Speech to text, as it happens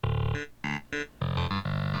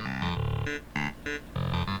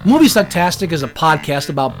Movie Sucktastic is a podcast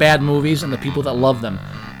about bad movies and the people that love them.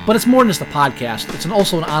 But it's more than just a podcast, it's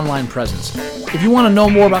also an online presence. If you want to know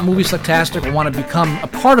more about Movie Sucktastic or want to become a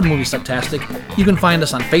part of Movie Sucktastic, you can find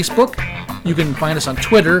us on Facebook, you can find us on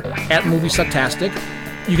Twitter at Movie Sucktastic,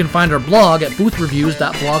 you can find our blog at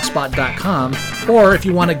boothreviews.blogspot.com, or if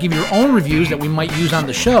you want to give your own reviews that we might use on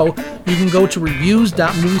the show, you can go to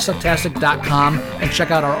reviews.moviesucktastic.com and check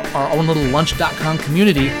out our own little lunch.com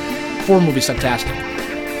community for Movie Sucktastic.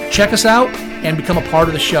 Check us out and become a part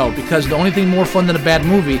of the show, because the only thing more fun than a bad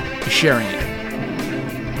movie is sharing it.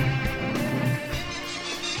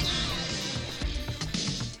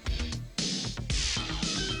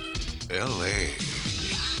 L.A.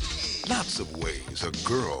 Lots of ways a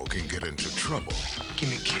girl can get into trouble. Give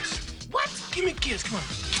me a kiss. What? Give me a kiss, come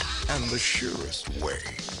on. And the surest way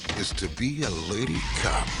is to be a lady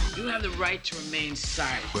cop. You have the right to remain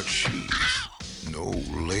silent. But she's no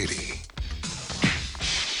lady.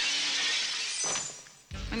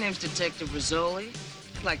 My name's Detective Rizzoli.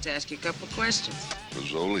 I'd like to ask you a couple of questions.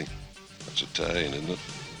 Rizzoli? That's Italian, isn't it?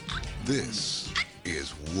 This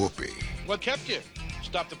is Whoopi. What kept you?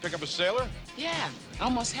 Stopped to pick up a sailor? Yeah, I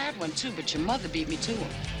almost had one too, but your mother beat me to him.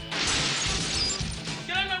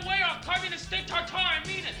 Get out of my way or I'll carve you in a steak tartare, I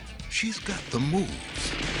mean it! She's got the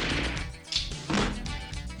moves.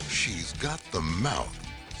 She's got the mouth.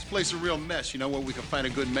 This place is a real mess. You know where we can find a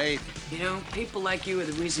good maid? You know, people like you are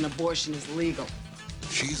the reason abortion is legal.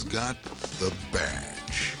 She's got the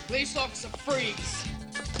badge. Police officer freeze.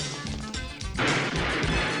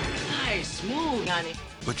 Nice, smooth, honey.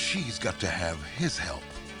 But she's got to have his help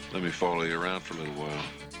Let me follow you around for a little while.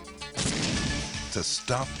 to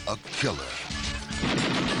stop a killer.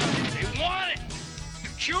 They want it! The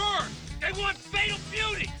cure! They want fatal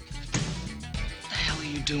beauty! What the hell are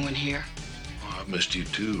you doing here? Oh, I've missed you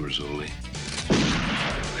too, Rizzoli.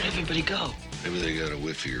 Where'd everybody go? Maybe they got a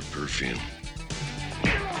whiff of your perfume.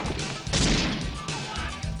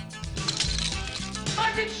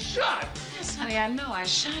 I've been shot! Yes, honey, I know. I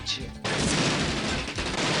shot you.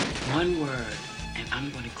 One word, and I'm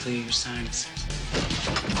going to clear your sinuses.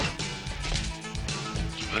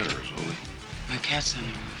 What's the matter, Rizzoli? My cat's on the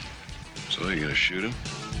roof. So you gonna shoot him?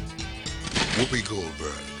 Whoopi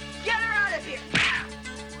Goldberg. Get her out of here!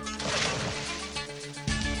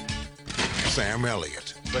 Sam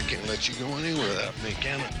Elliott. I can't let you go anywhere without me,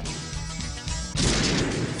 can I?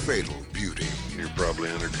 Fatal Beauty. You're probably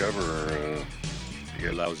undercover or you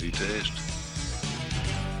got lousy taste.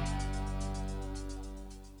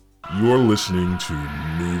 You're listening to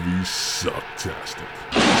Movie Sucktastic.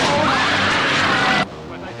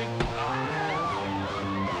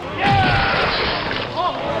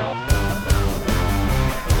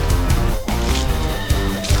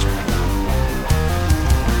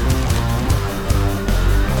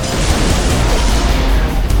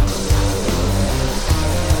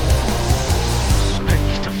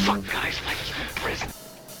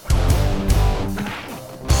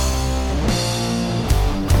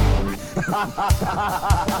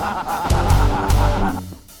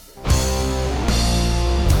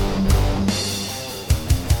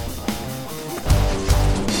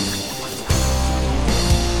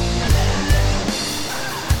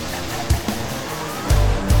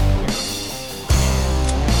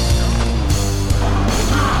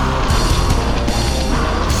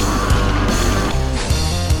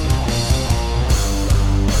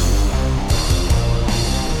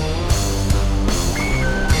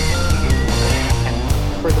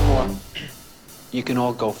 Furthermore, you can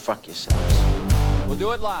all go fuck yourselves. We'll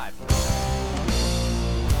do it live.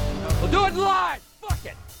 We'll do it live! Fuck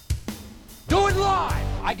it! Do it live!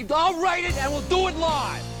 I'll write it and we'll do it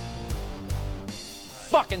live!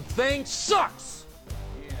 Fucking thing sucks!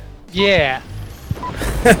 Yeah.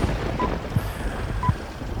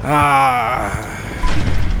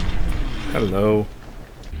 Hello.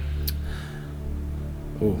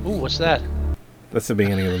 Ooh, Ooh, what's that? that's the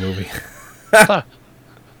beginning of the movie.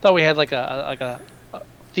 Thought we had like a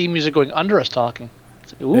theme music going under us talking.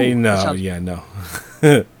 Ooh, Hey, that no, sounds- yeah, no.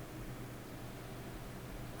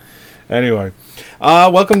 Anyway,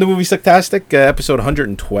 welcome to Movie Sucktastic, episode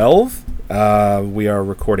 112. We are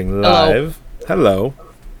recording live. Hello.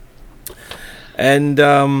 And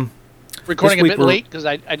Recording a this week bit we're- late because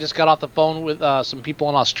I just got off the phone with some people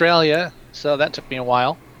in Australia, so that took me a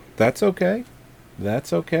while. That's okay.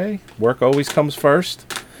 That's okay. Work always comes first.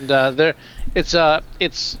 And it's like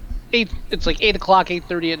 8:00,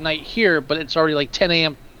 8:30 at night here, but it's already like 10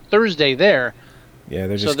 a.m. Thursday there. Yeah,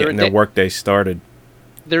 they're So just they're getting their day- work day started.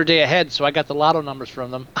 Their day ahead, so I got the lotto numbers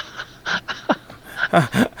from them.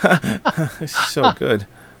 It's so good.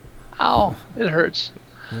 Ow, it hurts.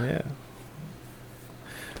 Yeah.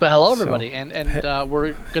 But hello, everybody, and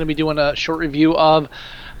we're going to be doing a short review of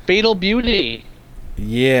Fatal Beauty.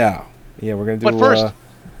 Yeah, we're going to do. But first,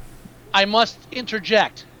 I must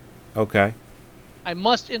interject. Okay. I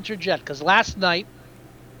must interject because last night,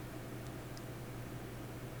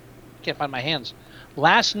 can't find my hands.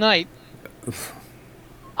 Last night,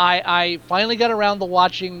 I finally got around to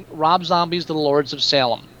watching Rob Zombie's The Lords of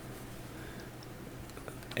Salem.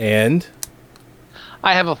 And?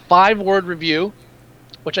 I have a 5-word review,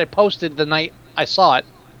 which I posted the night I saw it,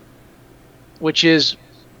 which is,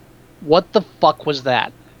 what the fuck was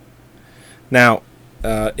that? Now,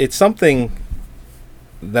 it's something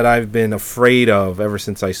that I've been afraid of ever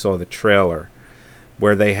since I saw the trailer,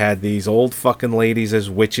 where they had these old fucking ladies as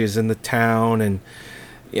witches in the town and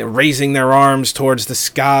raising their arms towards the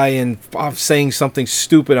sky and saying something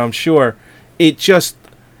stupid, I'm sure. It just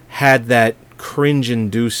had that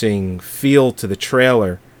cringe-inducing feel to the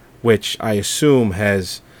trailer, which I assume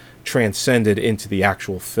has transcended into the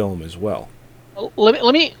actual film as well.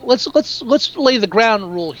 Let's lay the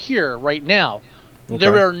ground rule here right now. Okay.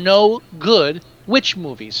 There are no good witch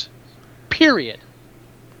movies. Period.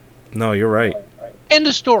 No, you're right. End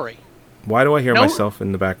of story. Why do I hear myself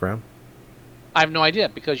in the background? I have no idea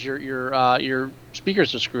because your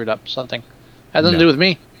speakers are screwed up. Something has nothing to do with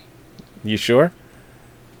me. You sure?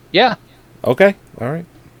 Yeah. Okay. All right.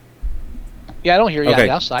 Yeah, I don't hear you on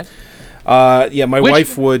the outside. My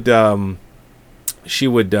wife would. She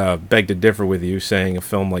would beg to differ with you, saying a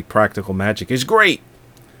film like Practical Magic is great,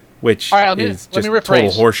 which is just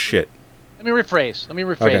total horse shit. Let me rephrase.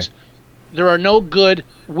 Okay. There are no good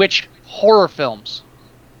witch horror films.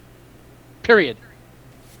 Period.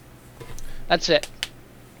 That's it.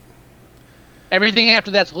 Everything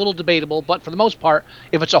after that's a little debatable, but for the most part,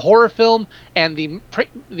 if it's a horror film and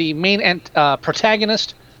the main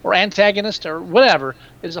protagonist or antagonist or whatever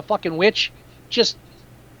is a fucking witch, just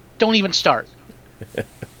don't even start.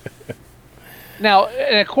 Now,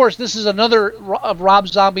 and of course, this is another of Rob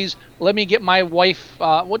Zombie's. Let me get my wife.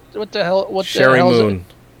 What the hell? What Sherry the hell Moon.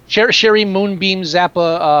 Is it? Sherry Moonbeam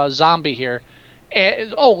Zappa zombie here.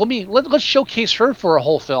 And, let's showcase her for a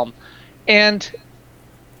whole film. And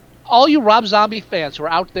all you Rob Zombie fans who are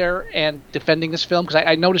out there and defending this film, because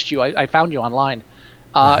I noticed you, I found you online.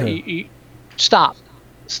 Stop.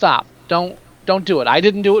 Don't do it. I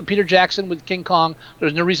didn't do it with Peter Jackson with King Kong.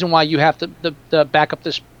 There's no reason why you have to back up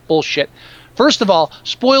this bullshit. First of all,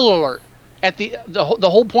 spoiler alert. At the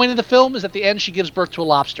whole point of the film is at the end she gives birth to a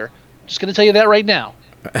lobster. Just going to tell you that right now.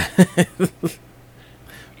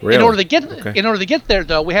 Really? In order to get there,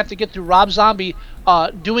 though, we have to get through Rob Zombie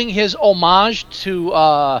doing his homage to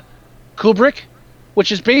Kubrick,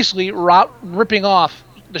 which is basically ripping off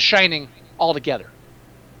The Shining altogether.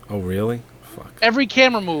 Oh, really? Fuck. Every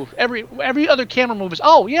camera move, every other camera move is,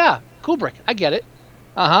 oh yeah, Kubrick. I get it.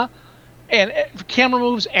 And camera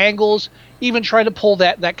moves, angles, even try to pull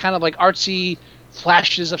that kind of like artsy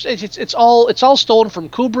flashes of it's all stolen from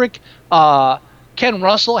Kubrick. Ken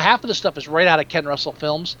Russell, half of the stuff is right out of Ken Russell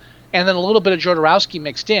films, and then a little bit of Jodorowsky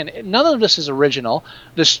mixed in. None of this is original.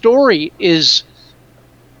 The story is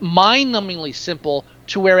mind-numbingly simple,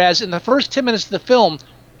 to whereas in the first 10 minutes of the film,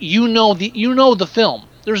 you know the film.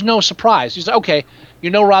 There's no surprise. You say, okay, you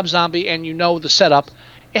know Rob Zombie and you know the setup.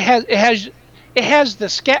 It has the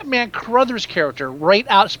Scatman Crothers character right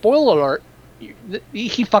out. Spoiler alert: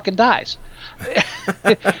 he fucking dies.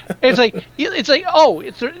 It's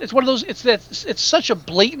one of those. It's such a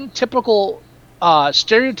blatant, typical,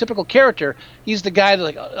 stereotypical character. He's the guy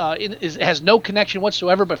that has no connection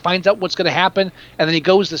whatsoever, but finds out what's going to happen, and then he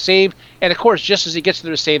goes to save. And of course, just as he gets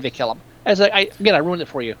there to save, they kill him. I ruined it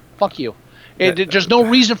for you. Fuck you. There's no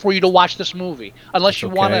reason for you to watch this movie unless you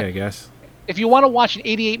want to. I guess. If you want to watch an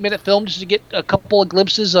 88-minute film just to get a couple of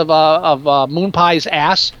glimpses of Moon Pie's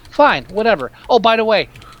ass, fine, whatever. Oh, by the way,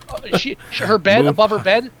 her bed above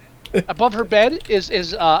her bed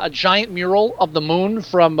is a giant mural of the moon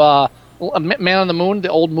from Man on the Moon, the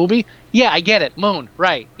old movie. Yeah, I get it. Moon,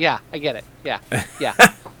 right? Yeah, I get it. Yeah. Yeah.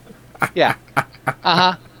 Yeah,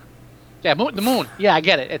 the moon. Yeah, I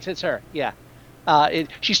get it. It's her. Yeah.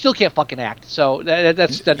 She still can't fucking act, so that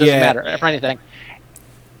doesn't matter for anything.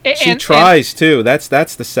 She tries too. That's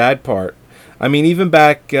the sad part. I mean, even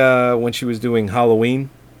back when she was doing Halloween,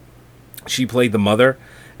 she played the mother,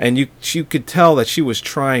 and you could tell that she was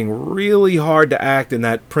trying really hard to act in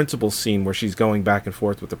that principal scene where she's going back and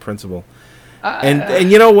forth with the principal.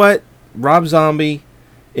 And you know what, Rob Zombie,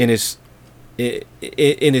 in his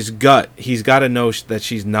gut, he's got to know that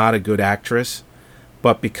she's not a good actress,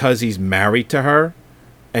 but because he's married to her,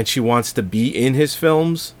 and she wants to be in his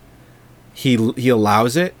films, he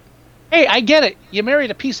allows it. Hey, I get it. You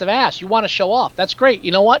married a piece of ass. You want to show off. That's great.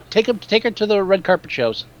 You know what? Take her to the red carpet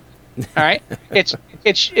shows. All right.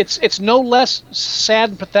 It's no less sad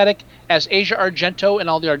and pathetic as Asia Argento and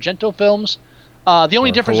all the Argento films. The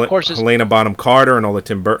only difference, of course, is Helena Bonham Carter and all the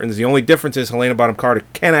Tim Burtons. The only difference is Helena Bonham Carter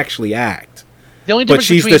can actually act. The only but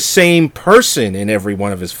she's the same person in every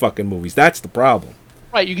one of his fucking movies. That's the problem.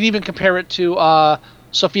 Right. You can even compare it to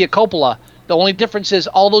Sofia Coppola. The only difference is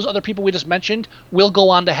all those other people we just mentioned will go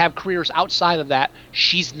on to have careers outside of that.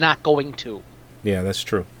 She's not going to. Yeah, that's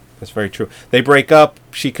true. That's very true. They break up.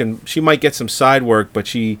 She might get some side work, but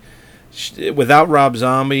she without Rob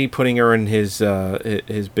Zombie putting her in his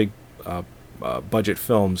big budget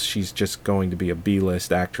films, she's just going to be a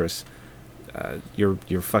B-list actress. Your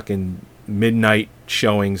fucking midnight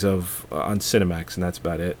showings of on Cinemax, and that's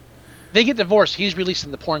about it. They get divorced. He's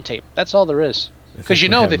releasing the porn tape. That's all there is. Because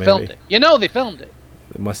they filmed it. You know they filmed it.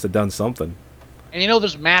 They must have done something. And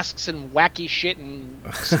there's masks and wacky shit and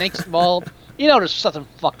snakes involved. There's something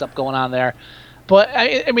fucked up going on there. But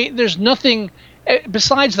I mean, there's nothing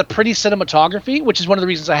besides the pretty cinematography, which is one of the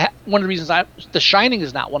reasons The Shining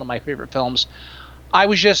is not one of my favorite films.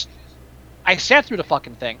 I sat through the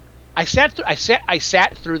fucking thing. I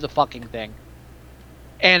sat through the fucking thing.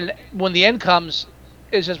 And when the end comes,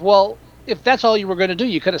 it's just, well, if that's all you were going to do,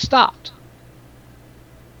 you could have stopped.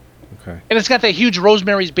 Okay. And it's got that huge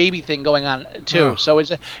Rosemary's Baby thing going on too. Oh. So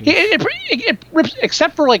it rips,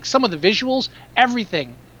 except for like some of the visuals,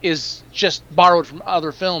 everything is just borrowed from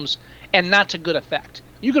other films and not to good effect.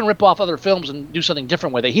 You can rip off other films and do something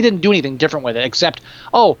different with it. He didn't do anything different with it except,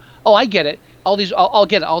 I get it. I'll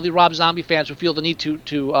get it. All the Rob Zombie fans who feel the need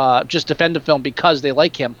to just defend the film because they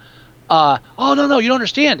like him. No, you don't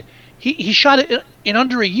understand. He shot it in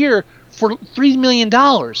under a year for $3 million.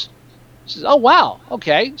 Says, oh wow,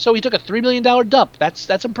 okay. So he took a $3 million dump.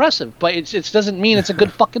 That's impressive, but it doesn't mean it's a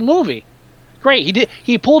good fucking movie. Great,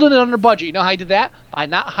 he pulled it under budget. You know how he did that? By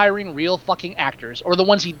not hiring real fucking actors, or the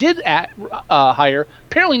ones he did hire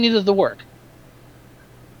apparently needed the work.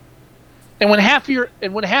 And when half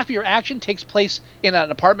of your action takes place in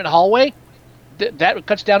an apartment hallway, that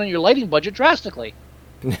cuts down on your lighting budget drastically.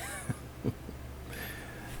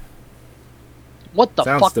 What the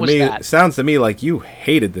fuck was that? Sounds to me like you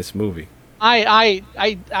hated this movie. I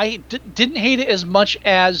didn't hate it as much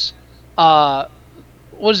as what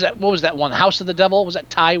was that one? House of the Devil? Was that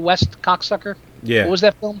Ty West cocksucker? Yeah. What was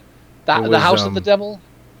that film? The House of the Devil?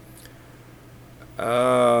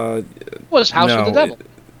 It was House of the Devil.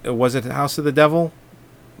 Was it House of the Devil?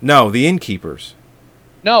 No, The Innkeepers.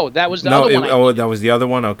 No, that was the other one. That was the other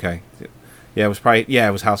one? Okay. Yeah, it was probably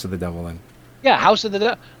it was House of the Devil then. Yeah, House of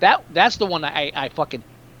the Devil. That's the one I fucking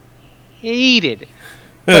hated.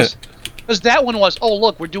 Because that one was, oh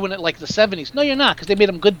look, we're doing it like the 70s. No, you're not, because they made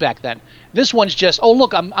them good back then. This one's just, oh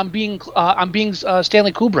look, I'm being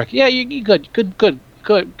Stanley Kubrick. Yeah, you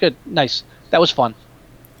good, nice. That was fun.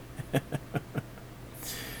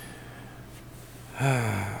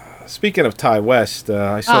 Speaking of Ty West,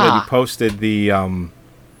 I saw that you posted the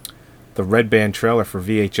Red Band trailer for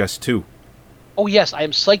VHS 2. Oh yes, I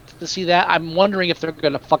am psyched to see that. I'm wondering if they're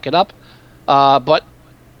going to fuck it up, but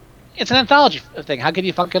it's an anthology thing. How can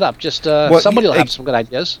you fuck it up? Just somebody will have some good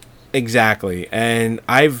ideas. Exactly, and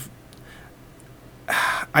I've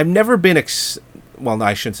never been well,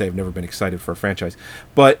 I shouldn't say I've never been excited for a franchise,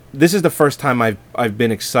 but this is the first time I've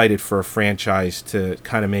been excited for a franchise to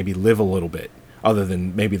kind of maybe live a little bit, other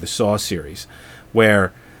than maybe the Saw series,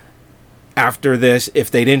 where after this, if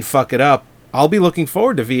they didn't fuck it up, I'll be looking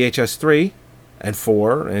forward to VHS 3 and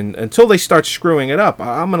 4, and until they start screwing it up,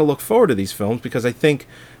 I'm going to look forward to these films because I think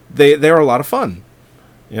they're a lot of fun,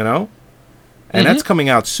 And that's coming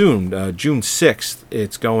out soon, June 6th.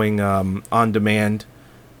 It's going on demand,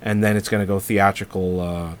 and then it's going to go theatrical,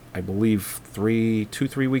 I believe,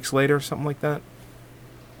 2-3 weeks later, something like that.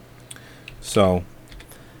 So,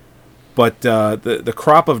 but the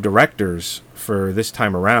crop of directors for this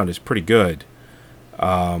time around is pretty good.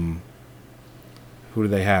 Who do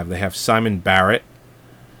they have? They have Simon Barrett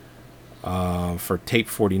for Tape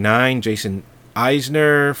 49, Jason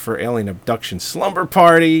Eisner for Alien Abduction Slumber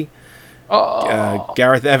Party,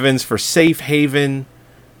 Gareth Evans for Safe Haven,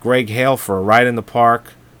 Greg Hale for A Ride in the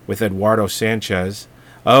Park with Eduardo Sanchez.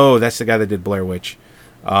 Oh, that's the guy that did Blair Witch.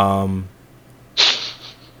 And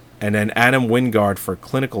then Adam Wingard for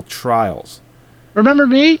Clinical Trials. Remember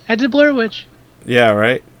me? I did Blair Witch. Yeah,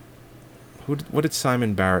 right. What did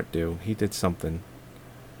Simon Barrett do? He did something.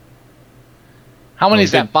 How many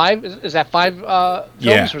is that? 5? Is that 5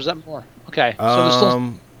 films, or is that more? Okay. So there's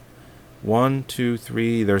still 1, 2,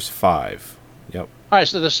 3. There's 5. Yep. All right,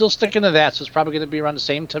 so they're still sticking to that. So it's probably going to be around the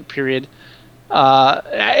same period.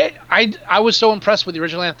 I I was so impressed with the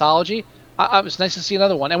original anthology. It was nice to see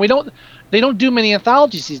another one, and they don't do many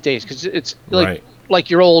anthologies these days because it's like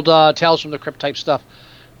your old Tales from the Crypt type stuff,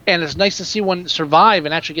 and it's nice to see one survive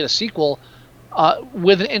and actually get a sequel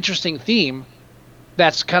with an interesting theme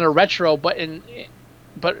that's kind of retro, but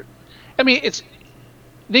I mean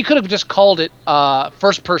they could have just called it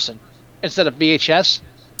first person instead of VHS.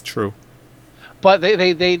 True. But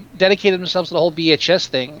they dedicated themselves to the whole VHS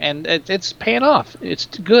thing, and it's paying off. It's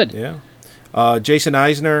good. Yeah. Jason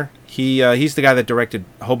Eisner, he's the guy that directed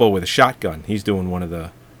Hobo with a Shotgun. He's doing one of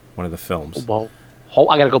the films. I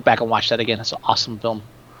got to go back and watch that again. It's an awesome film.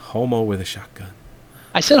 Homo with a Shotgun.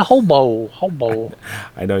 I said hobo.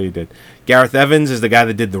 I know you did. Gareth Evans is the guy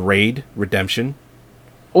that did The Raid Redemption.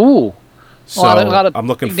 Ooh. So I'm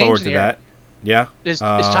looking forward to that. Yeah. Is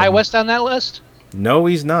Ty West on that list? No,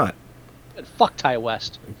 he's not. Fuck Ty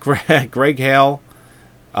West. Greg Hale,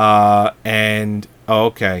 and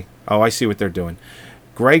okay. Oh, I see what they're doing.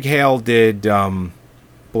 Greg Hale did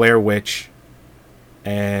Blair Witch,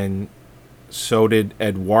 and so did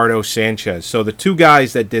Eduardo Sanchez. So the two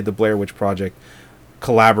guys that did the Blair Witch Project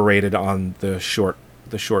collaborated on the short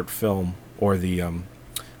film, or the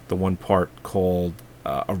one part called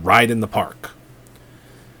A Ride in the Park.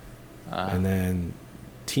 And then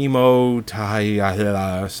Timo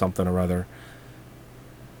Tai something or other.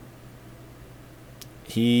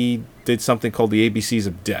 He did something called The ABCs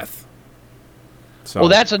of Death. So, well,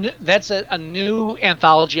 that's a new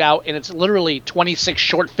anthology out, and it's literally 26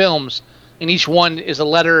 short films, and each one is a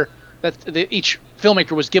letter each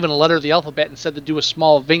filmmaker was given a letter of the alphabet and said to do a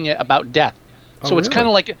small vignette about death. So it's kind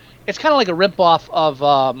of like a ripoff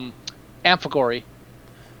of Amphigory.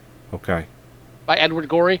 Okay. By Edward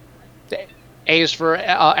Gorey. A is for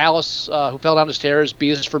Alice, who fell down the stairs. B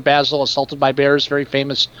is for Basil, assaulted by bears. Very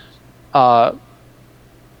famous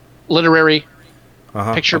literary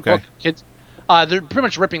picture book. Kids, they're pretty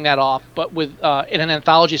much ripping that off, but with in an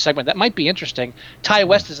anthology segment that might be interesting. Ty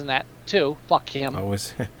West is in that too. Fuck him.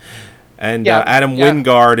 Adam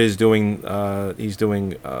Wingard is doing. He's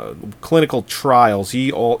doing clinical trials.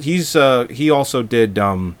 He also did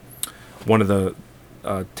one of the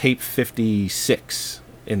tape 56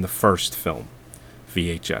 in the first film,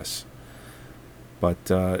 VHS. But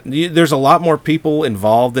there's a lot more people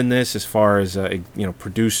involved in this as far as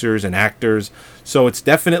producers and actors. So it's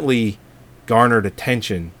definitely garnered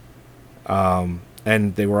attention,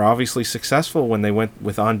 and they were obviously successful when they went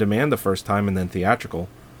with on demand the first time and then theatrical.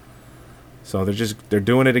 So they're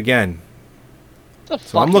doing it again.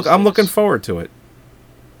 So I'm looking forward to it.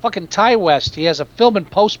 Fucking Ty West, he has a film in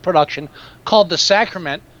post production called The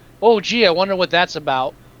Sacrament. Oh gee, I wonder what that's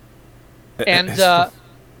about. And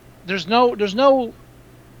there's no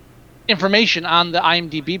information on the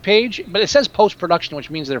IMDb page, but it says post production, which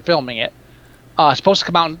means they're filming it. It's supposed to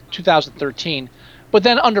come out in 2013. But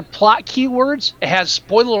then under plot keywords, it has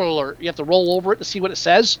spoiler alert. You have to roll over it to see what it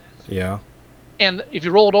says. Yeah. And if you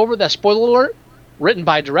roll it over, that spoiler alert, written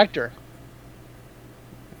by director.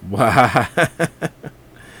 Wow.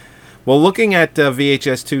 Well, looking at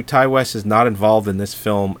VHS 2, Ty West is not involved in this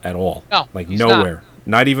film at all. No, like nowhere.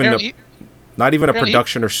 Not even a Apparently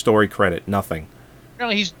production or story credit. Nothing.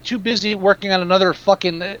 Apparently he's too busy working on another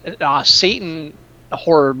fucking Satan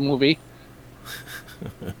horror movie.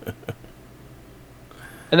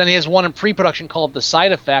 And then he has one in pre-production called The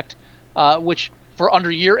Side Effect, which for under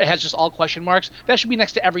a year it has just all question marks. That should be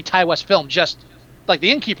next to every Ty West film, just like The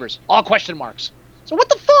Innkeepers, all question marks. So what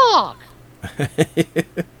the fuck?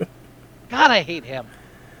 God, I hate him.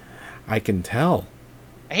 I can tell.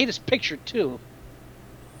 I hate his picture too.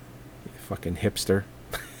 You fucking hipster.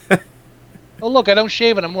 Oh look, I don't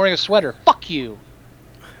shave and I'm wearing a sweater. Fuck you.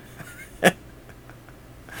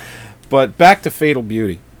 But back to Fatal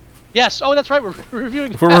Beauty. Yes. Oh, that's right. We're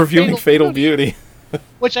reviewing. We're reviewing Fatal Beauty.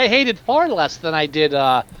 Which I hated far less than I did.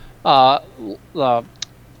 Lords of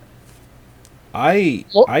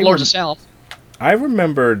Salem. I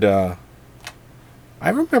remembered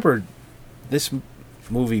this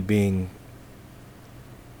movie being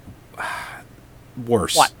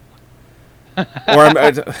worse. What?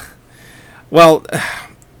 Well,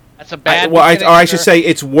 that's a bad. I should say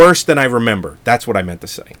it's worse than I remember. That's what I meant to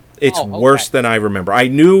say. It's worse than I remember. I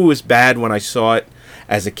knew it was bad when I saw it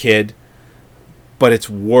as a kid, but it's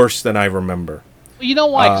worse than I remember. Well, you know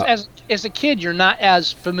why? 'Cause as a kid, you're not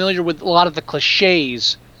as familiar with a lot of the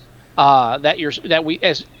cliches that we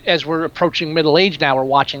as we're approaching middle age now. We're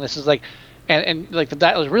watching this is like, and like the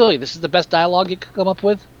dialogue. Really, this is the best dialogue you could come up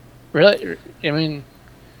with. Really, I mean,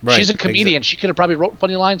 right, she's a comedian. She could have probably wrote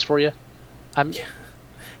funny lines for you.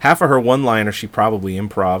 Half of her one-liner she probably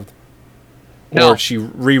improv'd. No. Or she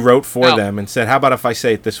rewrote for No. them and said, how about if I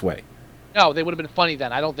say it this way? No, they would have been funny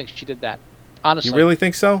then. I don't think she did that. Honestly. You really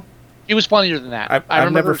think so? She was funnier than that.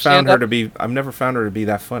 I've never found her to be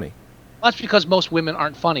that funny. That's because most women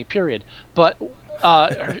aren't funny, period. But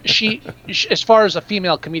she, as far as a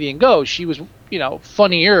female comedian goes, she was,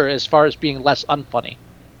 funnier as far as being less unfunny.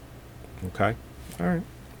 Okay. All right.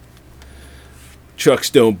 Trucks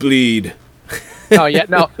don't bleed. Oh yeah,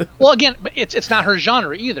 no. Well, again, but it's not her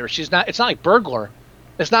genre either. She's not. It's not like Burglar.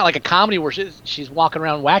 It's not like a comedy where she's walking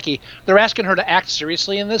around wacky. They're asking her to act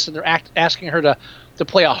seriously in this, and they're asking her to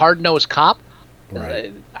play a hard-nosed cop.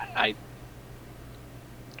 Right.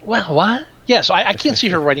 Well, what? Yeah, so I can't see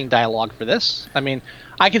her writing dialogue for this. I mean,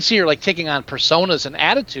 I can see her like taking on personas and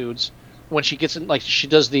attitudes when she gets in, like she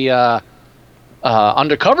does the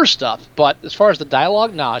undercover stuff. But as far as the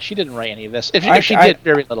dialogue, no, she didn't write any of this. If she did,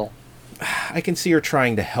 very little. I can see her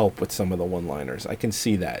trying to help with some of the one-liners. I can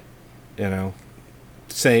see that,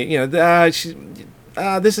 saying,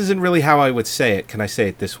 this isn't really how I would say it. Can I say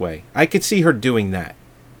it this way? I could see her doing that.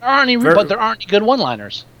 But there aren't any good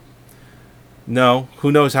one-liners. No,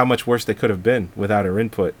 who knows how much worse they could have been without her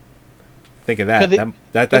input. Think of that.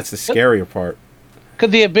 That's the scarier part.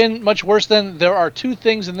 Could they have been much worse than there are two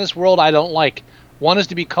things in this world I don't like? One is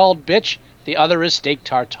to be called bitch. The other is steak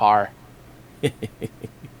tartare.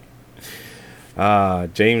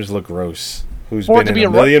 James LaGrosse, who's been in a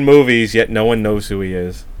million movies, yet no one knows who he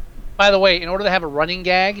is. By the way, in order to have a running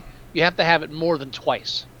gag, you have to have it more than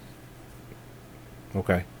twice.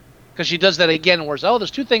 Okay. Because she does that again, where it's, there's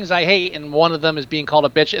two things I hate, and one of them is being called a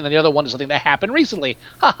bitch, and then the other one is something that happened recently.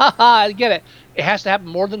 Ha ha ha! I get it. It has to happen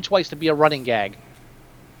more than twice to be a running gag.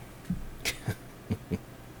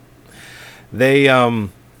 They Oh,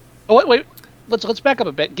 wait. Let's back up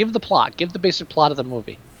a bit. Give the plot. Give the basic plot of the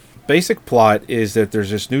movie. Basic plot is that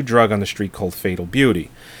there's this new drug on the street called Fatal Beauty,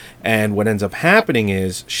 and what ends up happening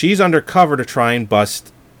is she's undercover to try and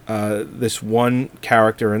bust this one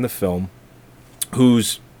character in the film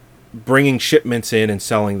who's bringing shipments in and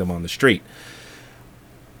selling them on the street.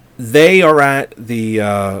 They are at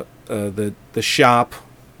the shop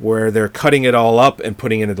where they're cutting it all up and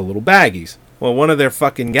putting it into little baggies. Well, one of their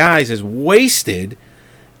fucking guys is wasted,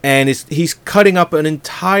 and he's cutting up an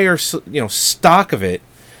entire stock of it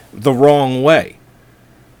the wrong way.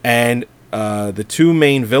 And the two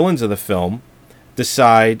main villains of the film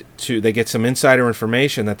decide they get some insider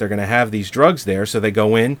information that they're going to have these drugs there, so they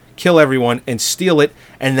go in, kill everyone, and steal it,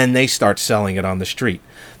 and then they start selling it on the street.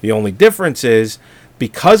 The only difference is,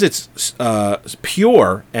 because it's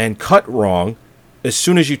pure and cut wrong, as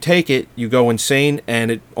soon as you take it, you go insane,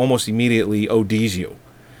 and it almost immediately ODs you.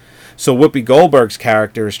 So Whoopi Goldberg's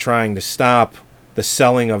character is trying to stop the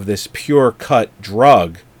selling of this pure cut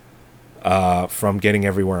drug from getting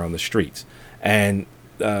everywhere on the streets. And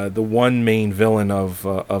the one main villain of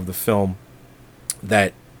the film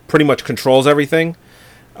that pretty much controls everything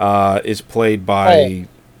is played by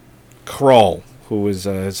Krull, who is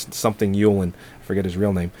something Yulin. I forget his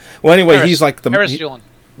real name. Well, anyway, he's like the... Harris Yulin.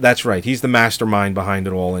 That's right. He's the mastermind behind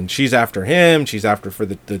it all, and she's after him. She's after for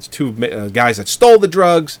the two guys that stole the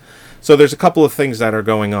drugs. So there's a couple of things that are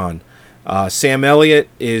going on. Sam Elliott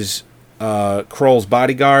is Krull's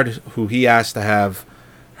bodyguard, who he asked to have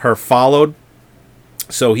her followed.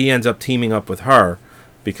 So he ends up teaming up with her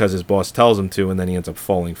because his boss tells him to, and then he ends up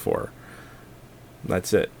falling for her.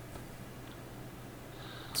 That's it.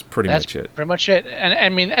 That's pretty much it. Pretty much it. And I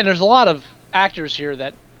mean, and there's a lot of actors here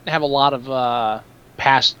that have a lot of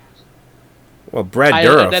past. Well, Brad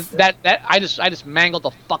Dourif. That I just mangled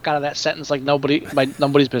the fuck out of that sentence like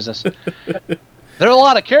nobody's business. There are a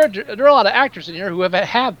lot of actors in here who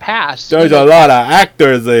have passed. There's a lot of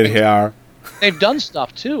actors in here. They've done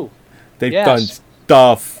stuff too. They've done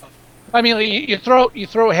stuff. I mean, you throw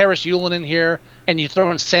Harris Yulin in here, and you throw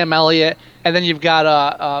in Sam Elliott, and then you've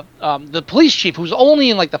got the police chief, who's only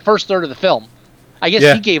in like the first third of the film. I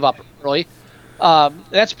guess he gave up early.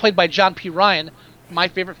 That's played by John P. Ryan. My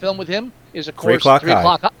favorite film with him is, of course, 3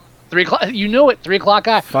 O'Clock. 3 O'Clock. You know it. 3 O'Clock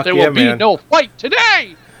High. There will be no fight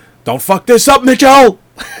today. Don't fuck this up, Mitchell.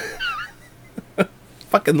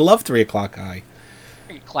 Fucking love 3 O'Clock High.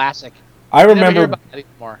 Classic. I remember. Never hear about that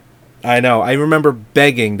anymore. I know. I remember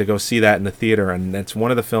begging to go see that in the theater, and that's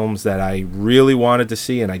one of the films that I really wanted to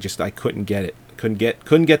see, and I couldn't get it. Couldn't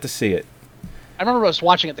get to see it. I remember I was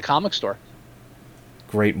watching it at the comic store.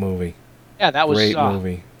 Great movie. Yeah, that was great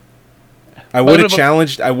movie. I would have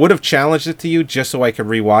challenged it to you just so I could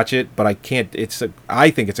rewatch it, but I can't. I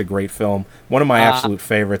think it's a great film. One of my absolute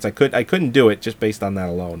favorites. I couldn't do it just based on that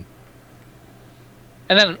alone.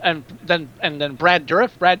 And then Brad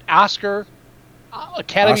Dourif, Oscar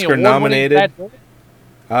Academy Oscar Award nominated.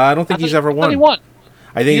 I don't think he's ever won. He won.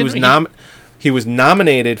 I think he was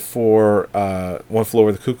nominated for One Flew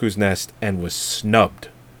Over the Cuckoo's Nest and was snubbed.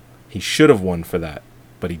 He should have won for that,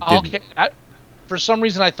 but he didn't. Okay. For some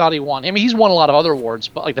reason, I thought he won. I mean, he's won a lot of other awards,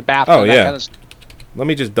 but like the BAFTA. Oh, yeah. Kind of Let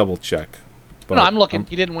me just double check. But no, I'm looking.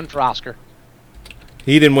 He didn't win for Oscar.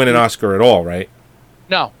 He didn't win an Oscar at all, right?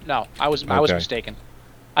 No. I was mistaken.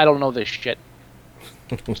 I don't know this shit.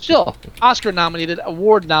 Still, Oscar nominated,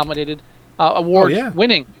 award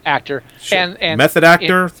winning actor, and method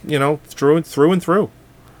actor, through and through.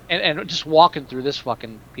 And just walking through this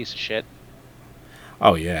fucking piece of shit.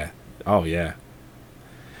 Oh yeah.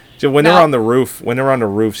 So when they're on the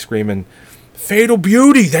roof screaming, "Fatal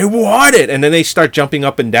Beauty, they won it!" and then they start jumping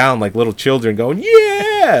up and down like little children, going,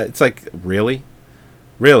 "Yeah!" It's like, really,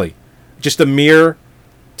 just a mere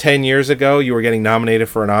 10 years ago, you were getting nominated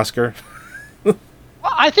for an Oscar.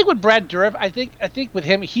 I think with Brad Dourif, I think with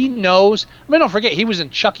him, he knows. I mean, don't forget, he was in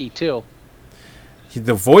Chucky too.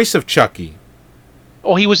 The voice of Chucky.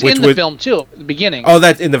 Oh, he was in the film too at the beginning. Oh,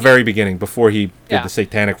 that in the very beginning, before he did the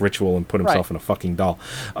satanic ritual and put himself in a fucking doll.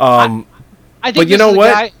 I think. But you know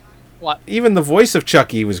what? What? Even the voice of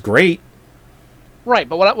Chucky was great. Right,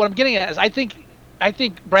 but what I'm getting at is, I think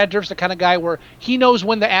Brad Dourif's the kind of guy where he knows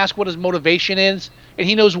when to ask what his motivation is, and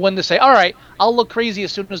he knows when to say, "All right, I'll look crazy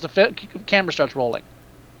as soon as the camera starts rolling."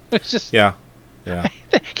 It's just yeah.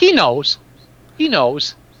 He knows.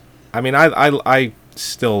 I mean, I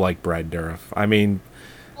still like Brad Dourif. I mean,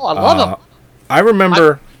 I love him. I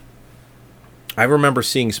remember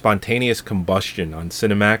seeing Spontaneous Combustion on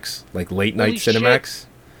Cinemax, like late night Cinemax. Shit.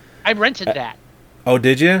 I rented that. Oh,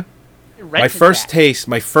 did you? My first taste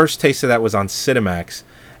of that was on Cinemax,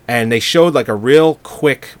 and they showed like a real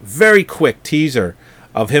very quick teaser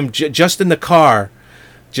of him just in the car,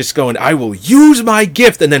 just going, "I will use my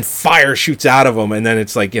gift," and then fire shoots out of him, and then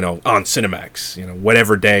it's like, on Cinemax,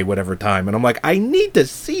 whatever day, whatever time, and I'm like, I need to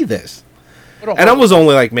see this. And I was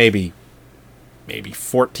only like maybe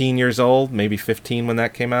 14 years old, maybe 15 when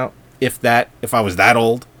that came out, if I was that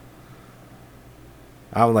old.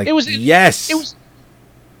 I'm like, yes.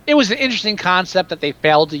 It was an interesting concept that they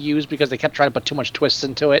failed to use because they kept trying to put too much twists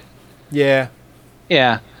into it. Yeah.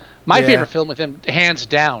 Yeah. My favorite film with him, hands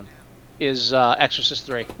down, is Exorcist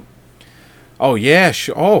 3. Oh, yeah.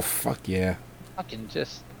 Oh, fuck yeah. Fucking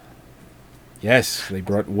just... Yes, they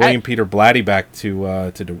brought William Peter Blatty back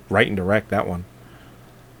to write and direct that one.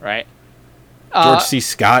 Right. George C.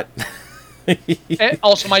 Scott.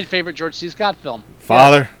 Also my favorite George C. Scott film.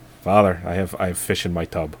 Father, I have fish in my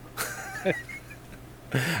tub.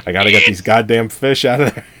 I gotta get these goddamn fish out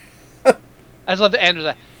of there. I just love the end of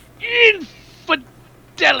that.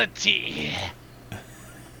 Infidelity.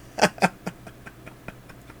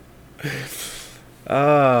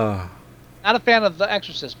 Not a fan of The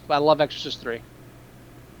Exorcist, but I love Exorcist 3.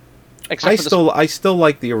 I still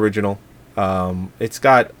like the original. It's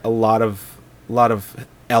got a lot of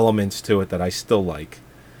elements to it that I still like.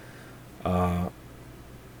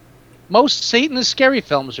 Most Satanist scary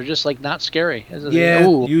films are just like not scary. Yeah,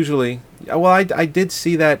 usually. Well, I did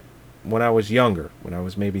see that when I was younger, when I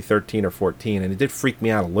was maybe 13 or 14, and it did freak me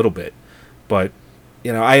out a little bit. But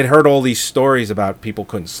I had heard all these stories about people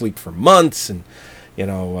couldn't sleep for months and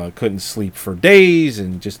couldn't sleep for days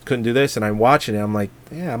and just couldn't do this. And I'm watching it, I'm like,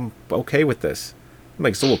 yeah, I'm okay with this. I'm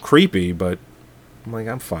like, it's a little creepy, but I'm like,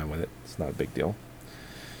 I'm fine with it. It's not a big deal.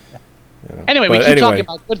 Anyway, we keep talking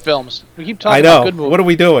about good films. We keep talking about good movies. What are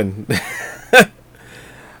we doing?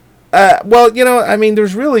 Well, I mean,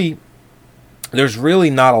 there's really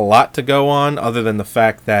not a lot to go on other than the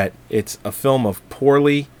fact that it's a film of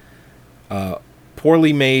poorly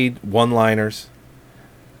made one-liners,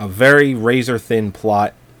 a very razor-thin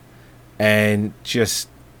plot, and just...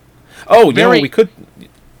 we could...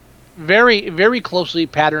 Very, very closely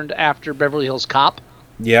patterned after Beverly Hills Cop.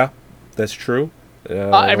 Yeah, that's true.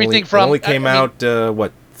 Everything only came out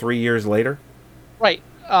 3 years later, right?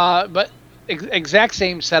 But exact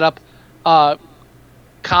same setup.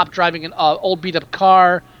 Cop driving an old beat up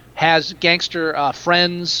car, has gangster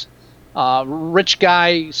friends, rich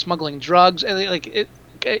guy smuggling drugs, and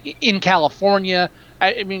in California.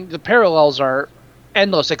 I mean, the parallels are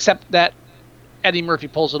endless, except that Eddie Murphy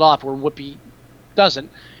pulls it off where Whoopi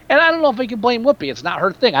doesn't. And I don't know if we can blame Whoopi. It's not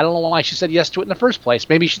her thing. I don't know why she said yes to it in the first place.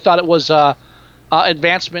 Maybe she thought it was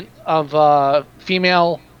advancement of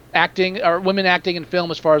female acting or women acting in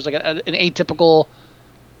film, as far as like an stereotypical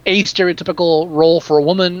role for a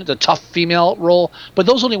woman, the tough female role. But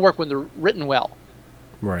those only work when they're written well,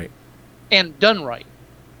 right, and done right.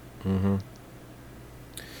 Mm-hmm.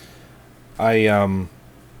 I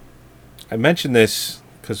mentioned this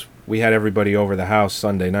because we had everybody over the house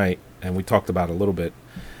Sunday night, and we talked about it a little bit.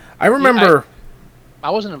 I remember.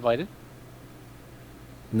 I wasn't invited.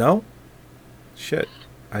 No? Shit.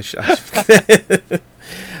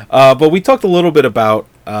 But we talked a little bit about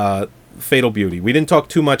Fatal Beauty. We didn't talk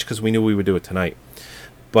too much because we knew we would do it tonight.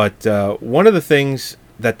 But one of the things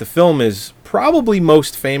that the film is probably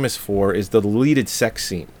most famous for is the deleted sex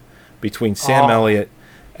scene between Sam Elliott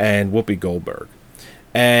and Whoopi Goldberg.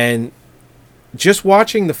 And just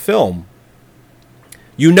watching the film,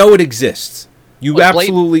 you know it exists. You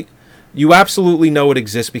absolutely know it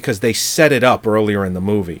exists because they set it up earlier in the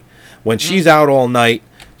movie. When she's out all night,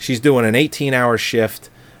 she's doing an 18-hour shift,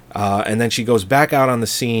 and then she goes back out on the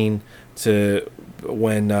scene to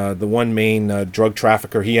when the one main drug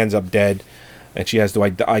trafficker, he ends up dead, and she has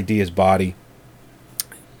to ID his body.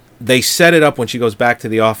 They set it up when she goes back to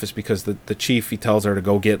the office because the chief, he tells her to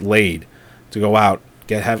go get laid, to go out,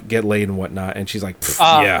 get laid and whatnot, and she's like,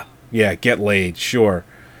 yeah, get laid, sure.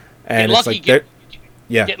 And it's like, get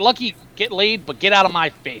lucky, get laid, but get out of my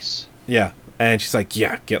face. Yeah, and she's like,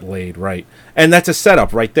 yeah, get laid, right. And that's a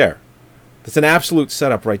setup right there. That's an absolute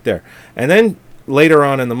setup right there. And then later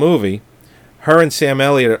on in the movie, her and Sam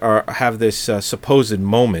Elliott have this supposed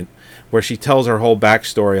moment where she tells her whole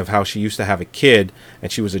backstory of how she used to have a kid,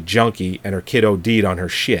 and she was a junkie, and her kid OD'd on her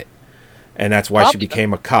shit. And that's why she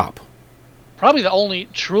became a cop. Probably the only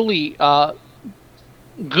truly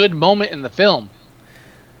good moment in the film.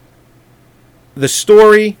 The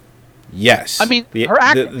story, yes. I mean, her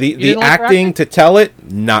acting to tell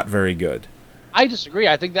it, not very good. I disagree.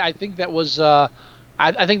 I think that was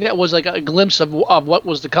I think that was like a glimpse of what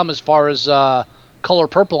was to come as far as Color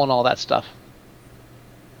Purple and all that stuff.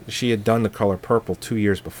 She had done The Color Purple 2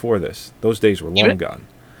 years before this. Those days were long gone.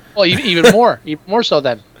 Well, even more so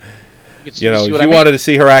then. If you wanted to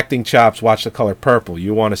see her acting chops, watch The Color Purple.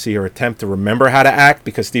 You want to see her attempt to remember how to act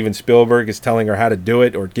because Steven Spielberg is telling her how to do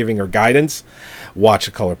it or giving her guidance, watch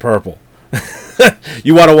The Color Purple.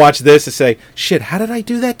 You want to watch this and say, shit, how did I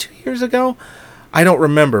do that 2 years ago? I don't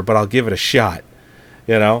remember, but I'll give it a shot.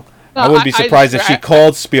 No, I wouldn't be surprised if she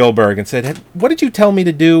called Spielberg and said, what did you tell me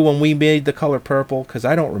to do when we made The Color Purple? Because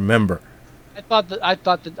I don't remember.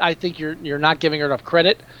 I think you're not giving her enough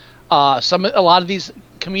credit. A lot of these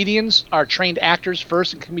comedians are trained actors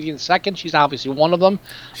first and comedians second. She's obviously one of them.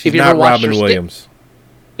 She's not Robin Williams.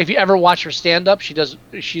 If you ever watch her stand up,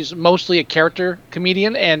 she's mostly a character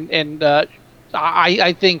comedian, and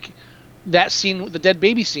I think that scene, the dead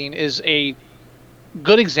baby scene, is a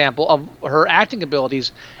good example of her acting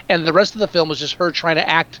abilities, and the rest of the film is just her trying to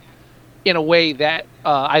act in a way that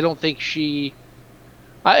I don't think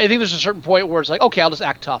I think there's a certain point where it's like, okay, I'll just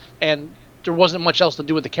act tough, and there wasn't much else to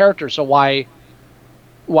do with the character, so why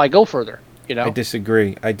go further? I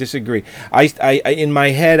disagree. I in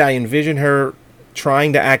my head, I envision her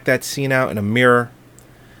trying to act that scene out in a mirror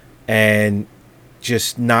and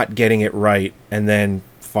just not getting it right, and then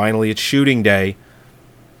finally it's shooting day,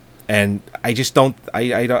 and I just don't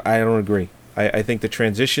agree. I think the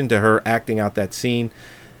transition to her acting out that scene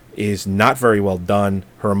is not very well done.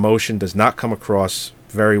 Her emotion does not come across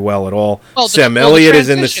very well at all. Sam Elliott is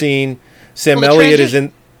in the scene. Sam Elliott is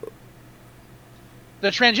in.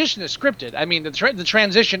 The transition is scripted. I mean, the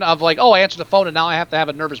transition of like, oh, I answered the phone and now I have to have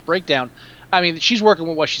a nervous breakdown. I mean, she's working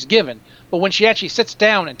with what she's given. But when she actually sits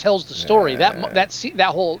down and tells the story, that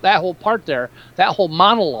whole part there, that whole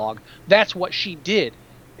monologue, that's what she did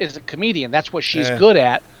as a comedian. That's what she's good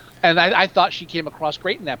at. And I thought she came across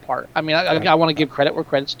great in that part. I mean, I want to give credit where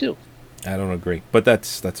credit's due. I don't agree, but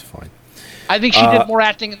that's fine. I think she did more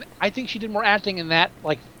acting. I think she did more acting in that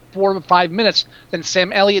like 4 to 5 minutes than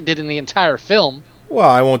Sam Elliott did in the entire film. Well,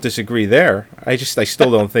 I won't disagree there. I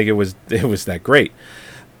still don't think it was that great.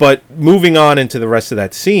 But moving on into the rest of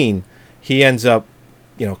that scene, he ends up,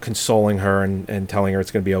 consoling her and telling her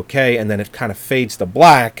it's going to be okay, and then it kind of fades to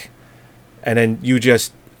black, and then you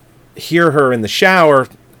just hear her in the shower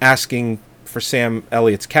asking for Sam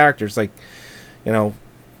Elliott's character. It's like,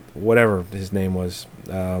 whatever his name was.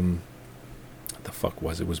 What the fuck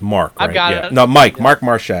was it? It was Mark, right? I've got it. No, Mike. Mark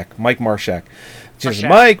Marshak. Mike Marshak. Just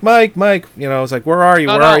Mike. It's like, where are you?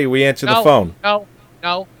 Where are you? We answer the phone.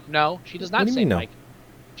 No. She does not say Mike.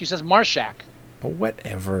 She says Marshak. Oh,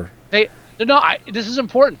 whatever. This is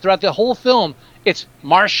important. Throughout the whole film, it's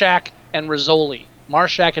Marshak and Rizzoli.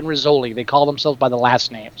 Marshak and Rizzoli. They call themselves by the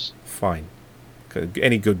last names. Fine.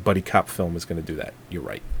 Any good buddy cop film is going to do that. You're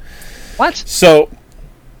right. What? So,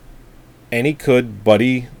 any good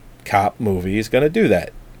buddy cop movie is going to do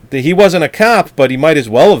that. He wasn't a cop, but he might as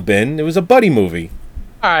well have been. It was a buddy movie.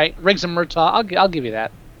 All right, Riggs and Murtaugh. I'll give you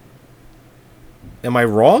that. Am I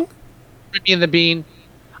wrong? Ribby and the Bean.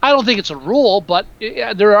 I don't think it's a rule, but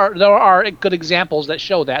there are good examples that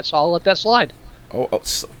show that, so I'll let that slide.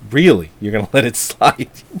 Really? You're going to let it slide?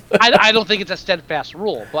 I don't think it's a steadfast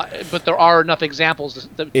rule, but there are enough examples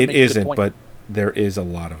to it make a good isn't, point. but there is a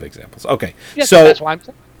lot of examples. Okay, Yes, so that's why I'm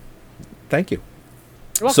saying. thank you.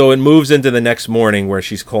 You're welcome. So it moves into the next morning where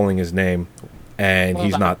she's calling his name, and Hold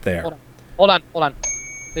he's on, not there. Hold on.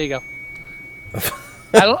 There you go.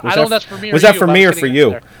 I don't know if that's for me or was you. that for but me I'm or getting for it you?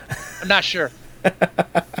 there. I'm not sure.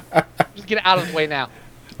 Just get it out of the way now.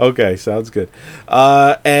 Okay, sounds good.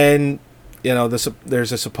 And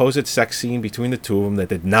there's a supposed sex scene between the two of them that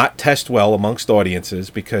did not test well amongst audiences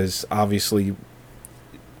because obviously,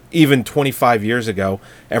 even 25 years ago,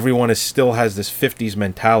 everyone still has this 50s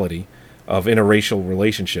mentality of interracial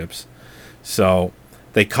relationships, so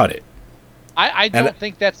they cut it. I don't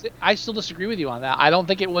think that's it. I still disagree with you on that. I don't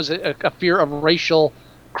think it was a fear of racial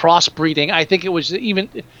crossbreeding. I think it was even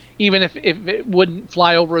if it wouldn't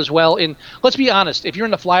fly over as well. Let's be honest, if you're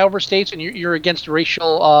in the flyover states and you're against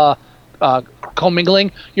racial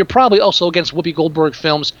commingling, you're probably also against Whoopi Goldberg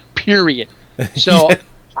films. Period. So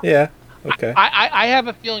yeah, okay. I have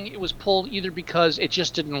a feeling it was pulled either because it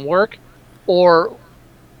just didn't work, or.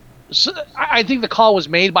 So I think the call was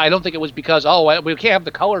made, but I don't think it was because, we can't have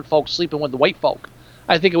the colored folks sleeping with the white folk.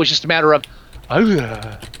 I think it was just a matter of,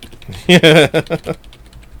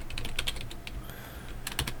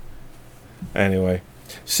 Anyway,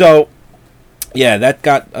 so, yeah, that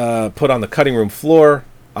got put on the cutting room floor.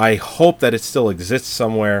 I hope that it still exists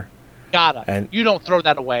somewhere. And you don't throw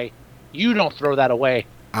that away.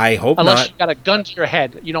 I hope Unless not. you got a gun to your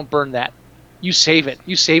head, you don't burn that. You save it.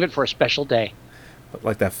 You save it for a special day.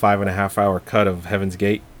 Like that 5.5 hour cut of Heaven's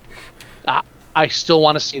Gate. I still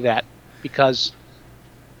want to see that because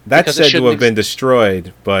That's said to have been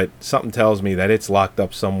destroyed, but something tells me that it's locked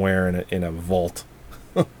up somewhere in a vault.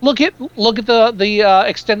 Look at the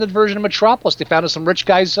extended version of Metropolis. They found in some rich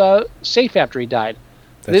guy's safe after he died.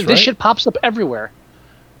 This shit pops up everywhere.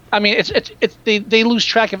 I mean, they lose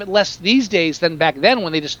track of it less these days than back then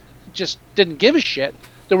when they just didn't give a shit.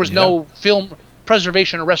 There was no film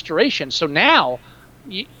preservation or restoration. So now,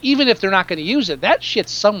 even if they're not going to use it, that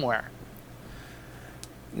shit's somewhere.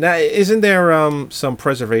 Now, isn't there some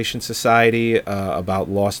preservation society about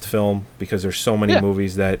lost film because there's so many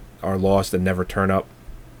movies that are lost and never turn up?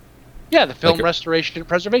 Yeah, the Film Restoration and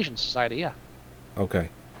Preservation Society. Yeah. Okay,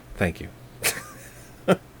 thank you.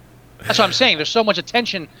 That's what I'm saying. There's so much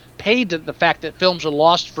attention paid to the fact that films are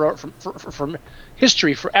lost from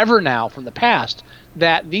history forever now, from the past,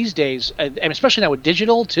 that these days, and especially now with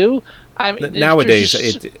digital too. I mean,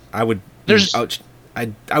 nowadays, I would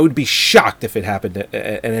be shocked if it happened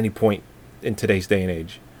at any point in today's day and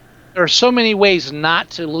age. There are so many ways not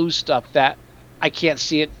to lose stuff that I can't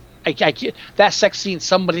see it. I can't, that sex scene,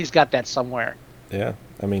 somebody's got that somewhere. Yeah.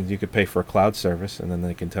 I mean, you could pay for a cloud service, and then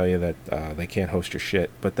they can tell you that they can't host your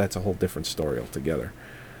shit, but that's a whole different story altogether.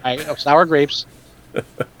 I know, sour grapes.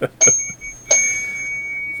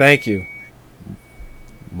 Thank you,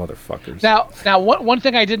 motherfuckers. Now, one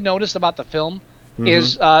thing I did notice about the film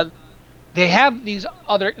is they have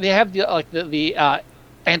the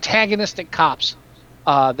antagonistic cops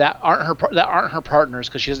that aren't her partners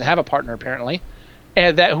because she doesn't have a partner apparently,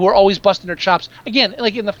 and who are always busting their chops. Again,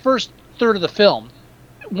 like in the first third of the film.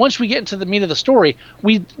 Once we get into the meat of the story,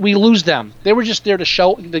 we lose them. They were just there to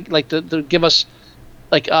show, to give us,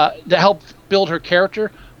 to help build her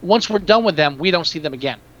character. Once we're done with them, we don't see them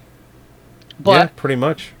again. But, yeah, pretty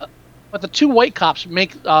much. But the two white cops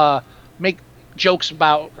make jokes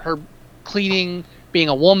about her cleaning, being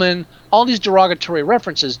a woman, all these derogatory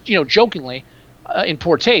references, jokingly, in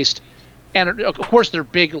poor taste. And of course, they're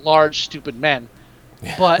big, large, stupid men.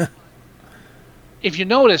 But if you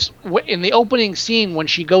notice, in the opening scene when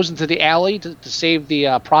she goes into the alley to save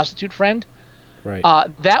the prostitute friend, right?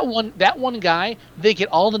 That one guy, they get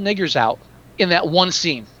all the niggers out in that one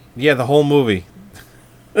scene. Yeah, the whole movie.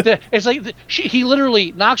 It's like he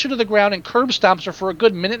literally knocks her to the ground and curb stomps her for a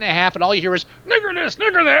good minute and a half, and all you hear is nigger this,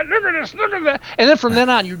 nigger that, nigger this, nigger that, and then from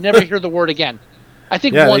then on, you never hear the word again. I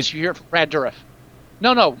think once you hear it from Brad Dourif.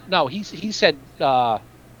 No. He said.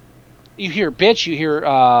 You hear bitch, you hear,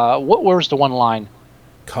 where's the one line?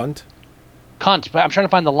 Cunt, but I'm trying to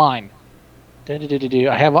find the line. I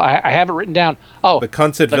have it written down. Oh, the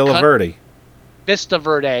cunts at Villa Verde. Vista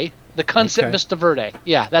Verde. The cunts at Vista Verde.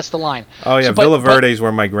 Yeah, that's the line. Oh, yeah, Villa Verde is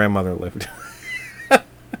where my grandmother lived.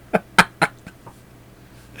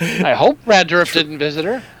 I hope Brad Dourif didn't visit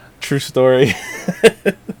her. True story.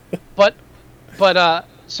 But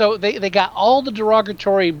so they got all the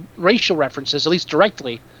derogatory racial references, at least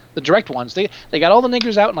directly. The direct ones, they got all the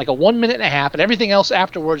niggers out in like a 1 minute and a half, and everything else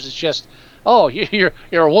afterwards is just, oh, you're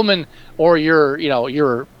a woman, or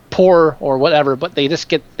you're poor or whatever, but they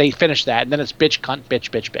finish that, and then it's bitch, cunt,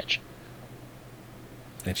 bitch, bitch, bitch.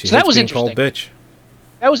 And she so that was being interesting. called bitch.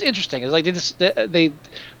 That was interesting. It's like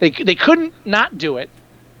they couldn't not do it,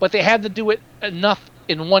 but they had to do it enough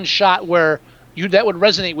in one shot where that would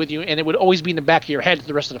resonate with you, and it would always be in the back of your head for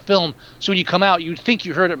the rest of the film. So when you come out, you'd think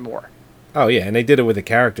you heard it more. Oh yeah, and they did it with a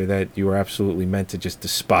character that you were absolutely meant to just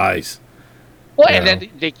despise. Well, and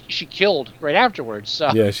then she killed right afterwards.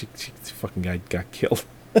 So. Yeah, she fucking got killed.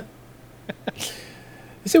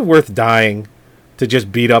 Is it worth dying to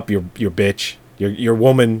just beat up your bitch, your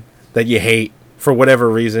woman that you hate for whatever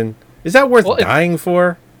reason? Is that worth dying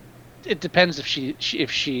for? It depends if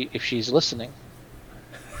she's listening.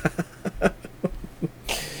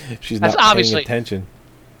 She's not paying attention.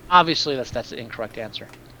 Obviously, that's the incorrect answer.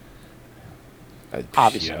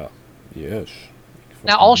 Obviously. Yeah. Yes.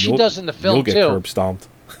 Now, all she does in the film you'll get curb stomped.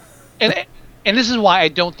 and this is why I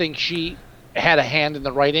don't think she had a hand in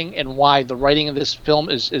the writing, and why the writing of this film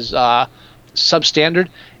is substandard,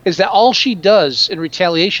 is that all she does in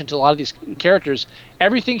retaliation to a lot of these characters,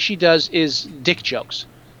 everything she does is dick jokes.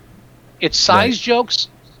 It's size jokes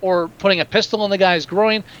or putting a pistol in the guy's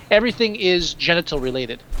groin. Everything is genital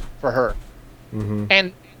related for her. Mm-hmm.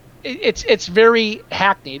 And it's very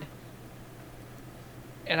hackneyed.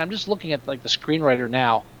 And I'm just looking at like the screenwriter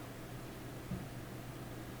now.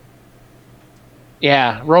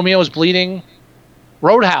 Yeah, Romeo's Bleeding.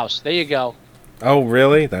 Roadhouse. There you go. Oh,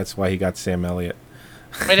 really? That's why he got Sam Elliott.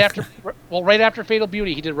 Right after Fatal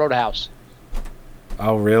Beauty, he did Roadhouse.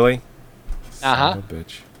 Oh, really? Uh-huh. Son of a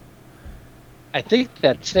bitch. I think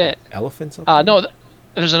that's it. Elephants? No,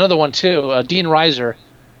 there's another one too. Dean Reiser,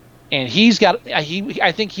 and he's got.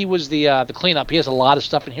 I think he was the cleanup. He has a lot of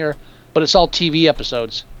stuff in here, but it's all TV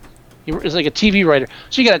episodes. He's like a TV writer.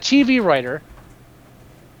 So you got a TV writer,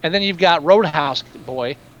 and then you've got Roadhouse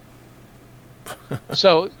boy.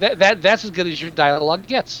 So that's as good as your dialogue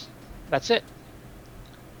gets. That's it.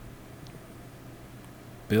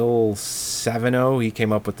 Bill Savino, he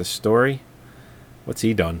came up with the story. What's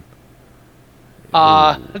he done?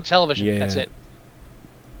 Television. Yeah. That's it.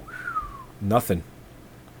 Nothing.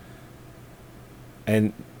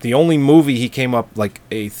 And the only movie he came up, like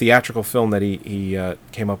a theatrical film that he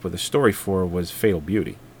came up with a story for, was Fatal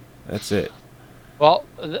Beauty. That's it. Well,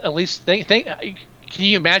 at least think. Can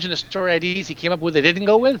you imagine the story ideas he came up with that didn't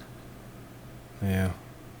go with? Yeah.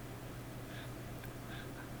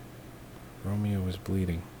 Romeo is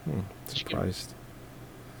Bleeding. Surprised.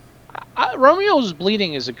 Romeo's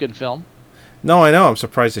Bleeding is a good film. No, I know. I'm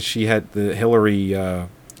surprised that she had the Hillary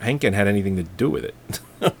Henkin had anything to do with it.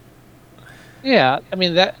 Yeah, I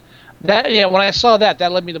mean that yeah. When I saw that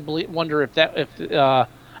led me to wonder if and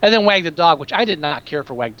then Wag the Dog, which I did not care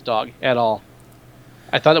for Wag the Dog at all.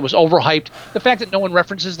 I thought it was overhyped. The fact that no one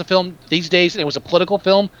references the film these days, and it was a political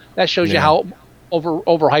film, that shows you how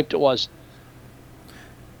overhyped it was.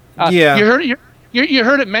 Yeah, you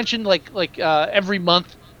heard it mentioned like every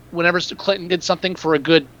month whenever Clinton did something for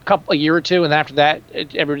a year or two, and after that,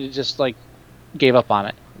 everybody just like gave up on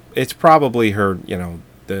it. It's probably her,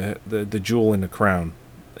 the jewel in the crown,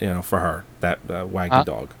 for her, that Wag the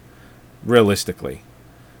Dog. Realistically,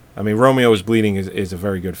 I mean, Romeo is Bleeding is a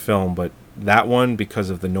very good film, but that one, because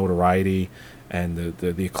of the notoriety and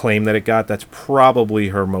the acclaim that it got, that's probably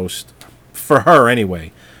her most, for her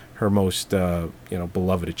anyway, her most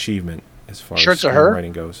beloved achievement as far as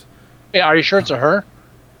screenwriting goes. Yeah, are you sure it's a her?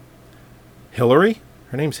 Hillary?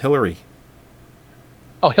 Her name's Hillary.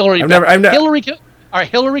 Oh, Hillary.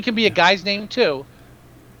 Hillary can be a guy's name too.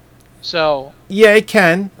 So. Yeah, it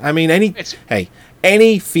can. I mean,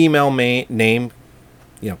 any female name,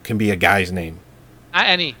 can be a guy's name. Not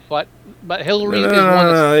any, but Hillary is one.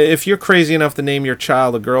 No. If you're crazy enough to name your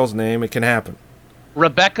child a girl's name, it can happen.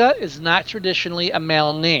 Rebecca is not traditionally a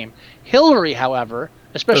male name. Hillary, however,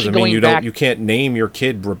 especially doesn't going mean back, you can't name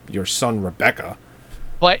your son Rebecca.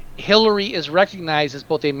 But Hillary is recognized as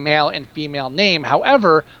both a male and female name.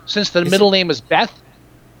 However, since the middle name is Beth,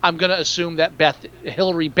 I'm going to assume that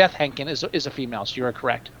Hillary Beth Henkin is a female. So you're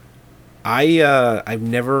correct. I've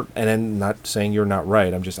never, and I'm not saying you're not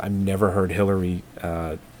right. I've never heard Hillary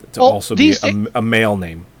also be a male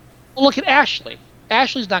name. Well, look at Ashley.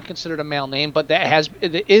 Ashley's not considered a male name, but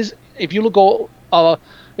it is. If you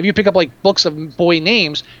if you pick up like books of boy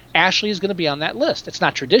names, Ashley is going to be on that list. It's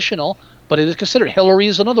not traditional, but it is considered. Hillary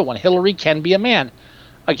is another one. Hillary can be a man.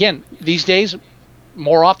 Again, these days,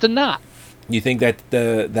 more often not. You think that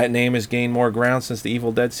that name has gained more ground since the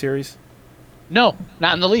Evil Dead series? No,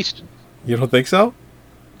 not in the least. You don't think so?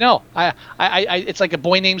 No, I it's like a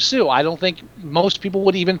boy named Sue. I don't think most people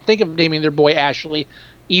would even think of naming their boy Ashley,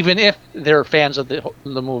 even if they're fans of the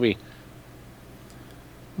movie.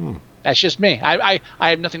 That's just me. I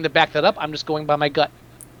have nothing to back that up. I'm just going by my gut.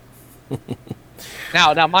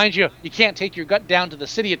 Now, mind you, you can't take your gut down to the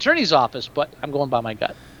city attorney's office, but I'm going by my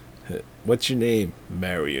gut. What's your name?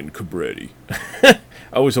 Marion Cabretti.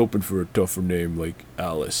 I was hoping for a tougher name like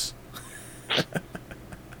Alice.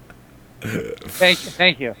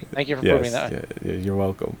 Thank you for proving that. Yeah, you're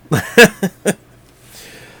welcome.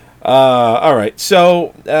 All right,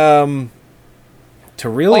 so to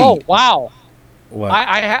really. Oh wow! What?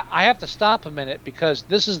 I have to stop a minute because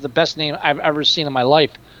this is the best name I've ever seen in my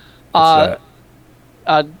life.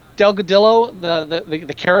 Delgadillo,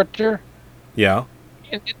 the character. Yeah.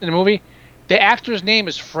 In the movie, the actor's name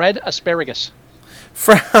is Fred Asparagus.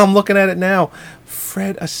 I'm looking at it now.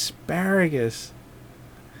 Fred Asparagus.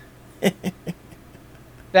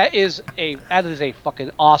 That is a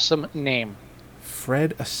fucking awesome name.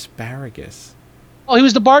 Fred Asparagus. Oh, he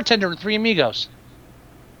was the bartender in Three Amigos.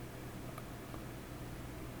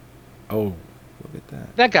 Oh, look at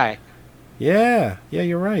that. That guy. Yeah,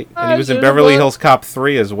 you're right. And he was in Beverly Hills Cop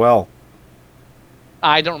 3 as well.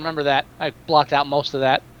 I don't remember that. I blocked out most of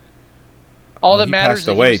that. All that matters is he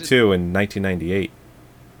passed away too in 1998.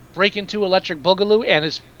 Break Into Electric Boogaloo,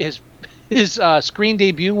 and his screen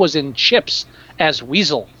debut was in Chips as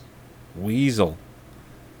Weasel. Weasel.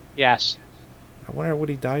 Yes. I wonder what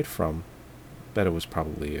he died from. Bet it was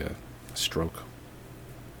probably a stroke.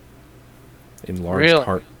 Enlarged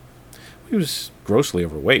heart. He was grossly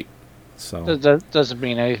overweight. So that doesn't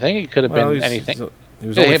mean anything. It could have been anything. He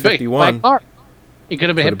was only 51. He could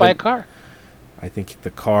have been hit by a car. I think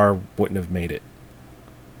the car wouldn't have made it.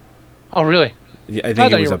 Oh, really? Yeah, I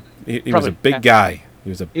think he was a big guy. He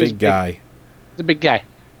was a big guy. The big guy.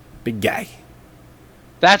 Big guy.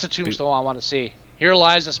 That's a tombstone I want to see. Here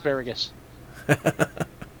lies asparagus.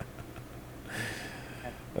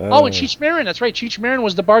 Oh, and Cheech Marin. That's right. Cheech Marin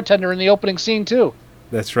was the bartender in the opening scene too.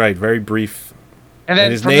 That's right. Very brief. And then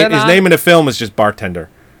his name in the film is just bartender.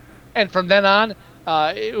 And from then on,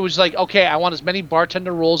 it was like, okay, I want as many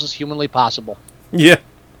bartender roles as humanly possible. Yeah.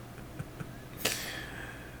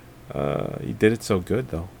 He did it so good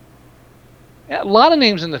though. Yeah, a lot of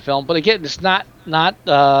names in the film, but again, it's not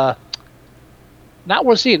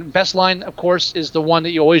worth seeing. Best line, of course, is the one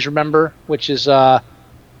that you always remember, which is Kevlar,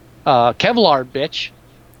 bitch.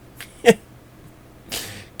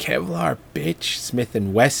 Kevlar, bitch. Smith &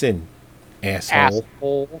 Wesson,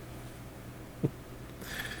 asshole.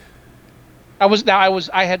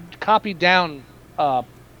 I had copied down. I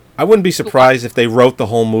wouldn't be surprised if they wrote the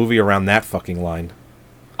whole movie around that fucking line.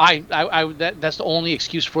 That's the only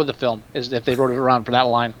excuse for the film, is if they wrote it around for that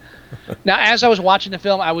line. Now, as I was watching the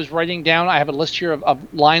film, I was writing down. I have a list here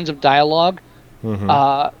of lines of dialogue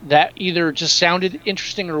that either just sounded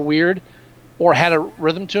interesting or weird, or had a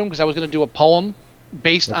rhythm to them, because I was going to do a poem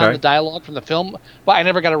based on the dialogue from the film, but I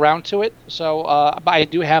never got around to it. So, but I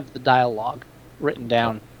do have the dialogue written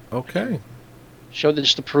down. Okay. Show that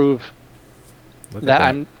just to prove that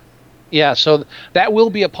I'm. Yeah, so that will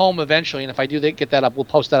be a poem eventually, and if I do get that up, we'll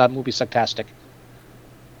post that on Movie Sucktastic.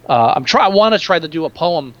 I want to try to do a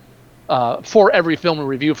poem for every film we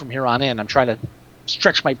review from here on in. I'm trying to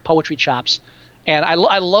stretch my poetry chops, and I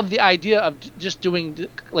love the idea of just doing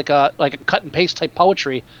like a cut and paste type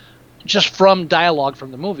poetry, just from dialogue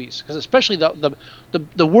from the movies. Because especially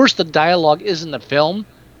the worse the dialogue is in the film,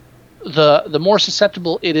 the more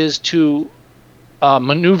susceptible it is to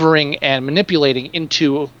maneuvering and manipulating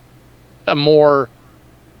into a more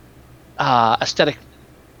aesthetic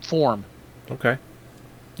form. Okay.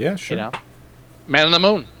 Yeah, sure. You know, Man on the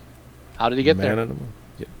Moon. How did he get there? Man on the Moon.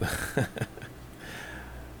 Yep.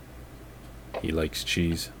 He likes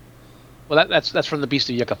cheese. Well, that's from The Beast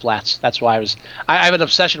of Yucca Flats. That's why I have an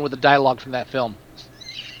obsession with the dialogue from that film.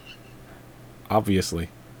 Obviously.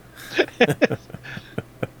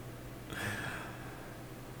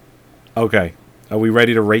 Okay. Are we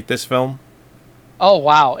ready to rate this film? Oh,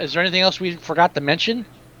 wow. Is there anything else we forgot to mention?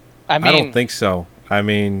 I don't think so. I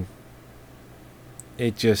mean,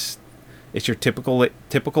 it's your typical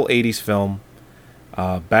 80s film.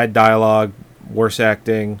 Bad dialogue, worse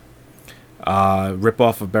acting,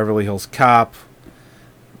 rip-off of Beverly Hills Cop.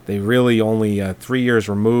 They really only 3 years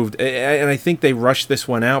removed. And I think they rushed this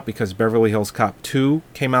one out because Beverly Hills Cop 2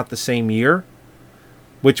 came out the same year,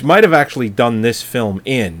 which might have actually done this film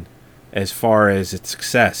in as far as its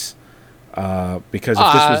success.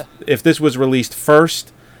 Because if this was released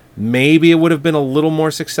first, maybe it would have been a little more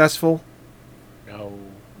successful. No.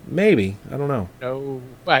 Maybe. I don't know. No.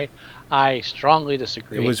 I strongly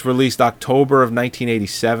disagree. It was released October of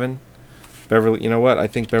 1987. You know what? I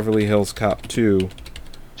think Beverly Hills Cop 2.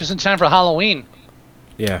 Just in time for Halloween.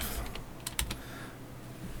 Yeah.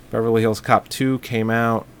 Beverly Hills Cop 2 came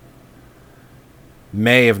out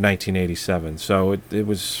May of 1987, so it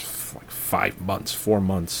was like 5 months, 4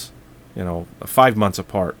 months, 5 months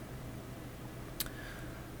apart.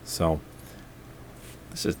 So,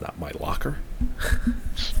 this is not my locker.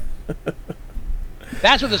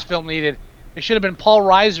 That's what this film needed. It should have been Paul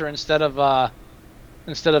Reiser instead of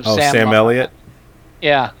Sam Elliott?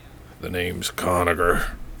 Yeah. The name's Conager.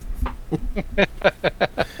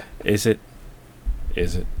 Is it?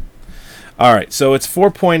 All right, so it's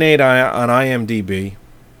 4.8 on IMDb.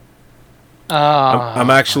 I'm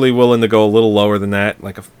actually willing to go a little lower than that.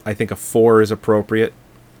 I think a 4 is appropriate,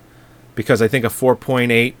 because I think a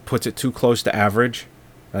 4.8 puts it too close to average,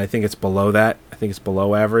 and I think it's below that. I think it's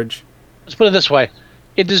below average. Let's put it this way: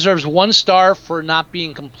 it deserves 1 star for not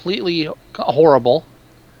being completely horrible.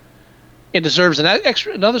 It deserves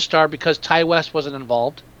another star because Ty West wasn't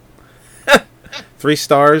involved. 3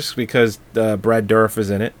 stars because Brad Dourif is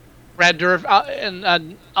in it. Brad Dourif,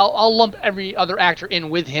 and I'll lump every other actor in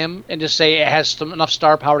with him and just say it has enough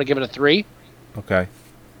star power to give it a 3. Okay.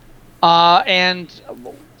 And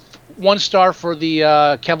 1 star for the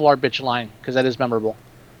Kevlar bitch line, because that is memorable.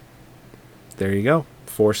 There you go.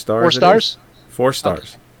 4 stars. 4 stars? 4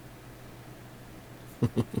 stars.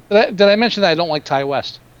 Okay. Did I mention that I don't like Ty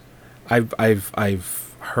West?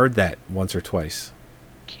 I've heard that once or twice.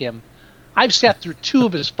 Kim, I've sat through 2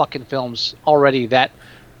 of his fucking films already. That's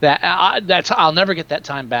I'll never get that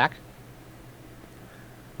time back.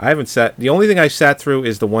 I haven't sat. The only thing I sat through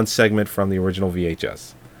is the one segment from the original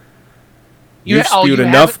VHS. You've spewed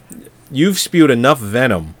enough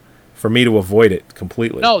venom for me to avoid it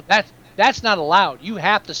completely. No, that's not allowed. You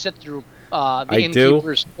have to sit through the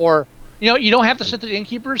Innkeepers, or you don't have to sit through the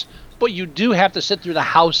Innkeepers, but you do have to sit through the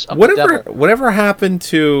House of the Devil. Whatever happened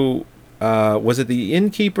to was it the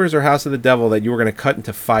Innkeepers or House of the Devil that you were going to cut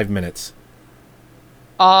into 5 minutes?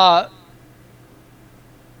 It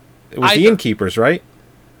was the Innkeepers, right?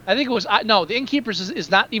 I think it was no. The Innkeepers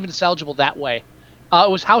is not even salvageable that way.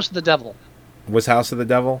 It was House of the Devil. Was House of the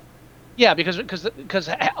Devil? Yeah, because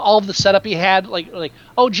all of the setup he had, like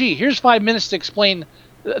oh gee, here's 5 minutes to explain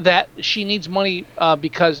that she needs money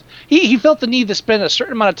because he felt the need to spend a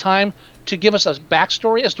certain amount of time to give us a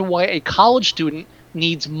backstory as to why a college student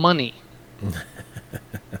needs money.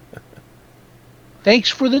 Thanks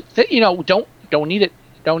for don't need it.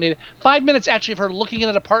 Don't need it. 5 minutes actually of her looking at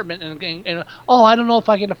an apartment and I don't know if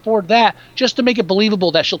I can afford that, just to make it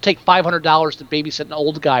believable that she'll take $500 to babysit an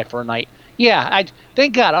old guy for a night. Yeah,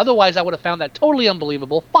 thank God. Otherwise, I would have found that totally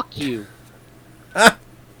unbelievable. Fuck you.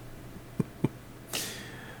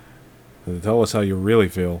 Tell us how you really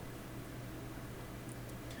feel.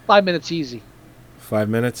 5 minutes easy. 5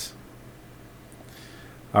 minutes?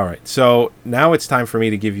 All right. So now it's time for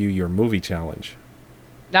me to give you your movie challenge.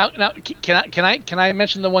 Now, can I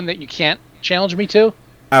mention the one that you can't challenge me to?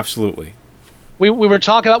 Absolutely. We were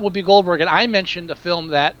talking about Whoopi Goldberg, and I mentioned a film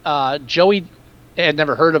that Joey had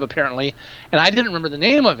never heard of apparently, and I didn't remember the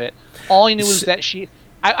name of it. All I knew was that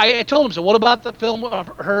I told him, so what about the film of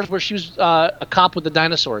hers where she was a cop with the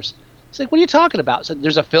dinosaurs? He's like, what are you talking about? So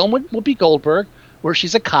there's a film with Whoopi Goldberg where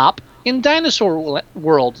she's a cop in dinosaur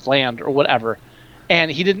world land or whatever. And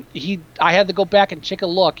I had to go back and take a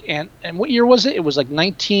look. And what year was it? It was like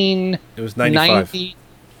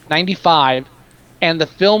 1995. And the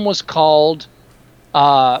film was called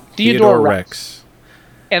Theodore Rex.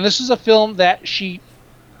 And this is a film that she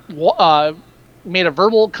made a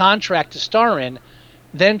verbal contract to star in,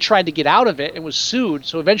 then tried to get out of it and was sued.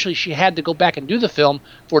 So eventually she had to go back and do the film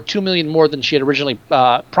for $2 million more than she had originally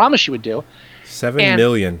promised she would do. $7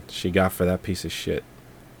 million she got for that piece of shit.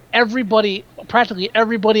 Practically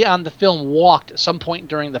everybody on the film walked at some point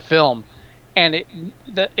during the film, and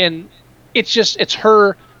it's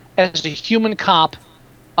her as a human cop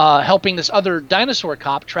helping this other dinosaur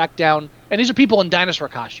cop track down, and these are people in dinosaur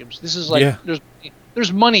costumes. This is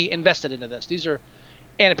there's money invested into this.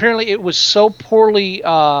 And apparently it was so poorly.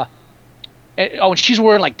 And she's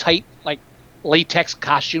wearing like tight latex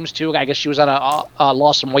costumes too. I guess she was on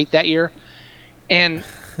lost some weight that year, and.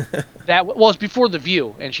 That was before The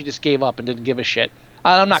View, and she just gave up and didn't give a shit.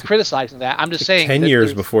 I'm not criticizing that. I'm just saying 10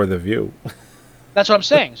 years before The View. That's what I'm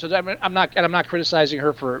saying. So I'm not criticizing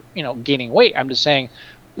her for gaining weight. I'm just saying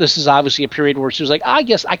this is obviously a period where she was like, I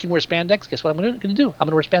guess I can wear spandex. Guess what I'm going to do? I'm going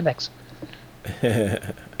to wear spandex.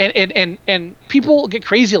 and people get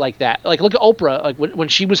crazy like that. Like look at Oprah. Like when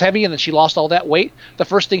she was heavy and then she lost all that weight, the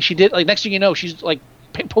first thing she did, like next thing you know, she's like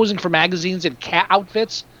posing for magazines in cat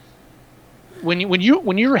outfits. When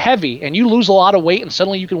you're heavy and you lose a lot of weight and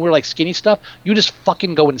suddenly you can wear like skinny stuff, you just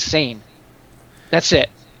fucking go insane. That's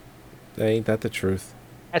it. Ain't that the truth?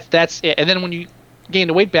 That's it. And then when you gain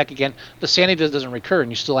the weight back again, the sanity doesn't recur,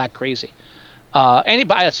 and you still act crazy.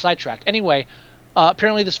 Anybody sidetracked. Anyway,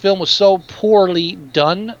 apparently this film was so poorly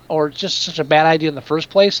done, or just such a bad idea in the first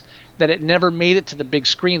place, that it never made it to the big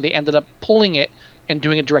screen. They ended up pulling it and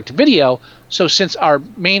doing a direct to video. So since our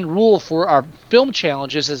main rule for our film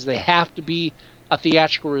challenges is they have to be a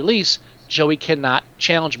theatrical release, Joey cannot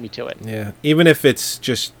challenge me to it. Yeah, even if it's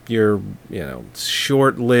just your,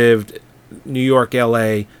 short-lived New York,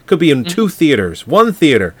 LA, could be in two theaters, one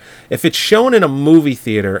theater. If it's shown in a movie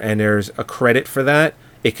theater and there's a credit for that,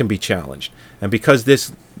 it can be challenged. And because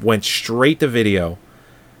this went straight to video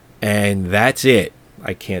and that's it,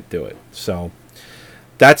 I can't do it. So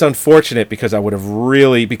that's unfortunate, because I would have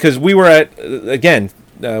really, because we were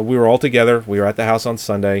we were all together. We were at the house on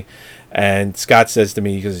Sunday, and Scott says to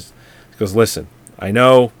me, he goes, listen, I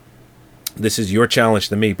know this is your challenge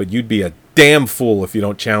to me, but you'd be a damn fool if you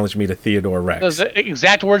don't challenge me to Theodore Rex. Those are the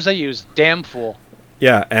exact words I used, damn fool.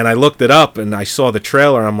 Yeah, and I looked it up, and I saw the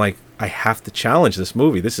trailer, and I'm like, I have to challenge this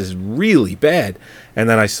movie. This is really bad. And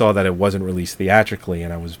then I saw that it wasn't released theatrically,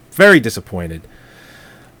 and I was very disappointed.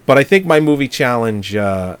 But I think my movie challenge,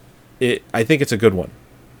 I think it's a good one.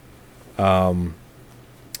 Do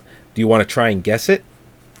you want to try and guess it?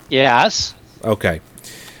 Yes. Okay.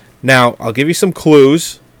 Now, I'll give you some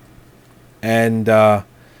clues, and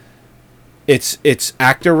it's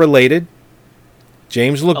actor related.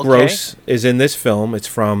 James LaGrosse is in this film. It's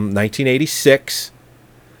from 1986.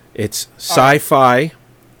 It's sci-fi.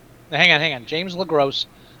 Now, hang on. James LaGrosse.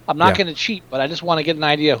 I'm not going to cheat, but I just want to get an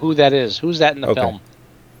idea who that is. Who's that in the film?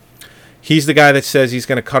 He's the guy that says he's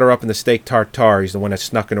going to cut her up in the steak tartare. He's the one that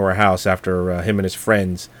snuck into her house after him and his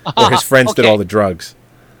friends, or his friends did all the drugs.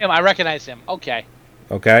 I recognize him. Okay.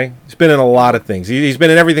 He's been in a lot of things. He's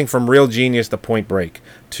been in everything from Real Genius to Point Break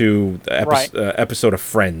to the episode of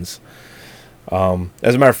Friends.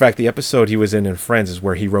 As a matter of fact, the episode he was in Friends is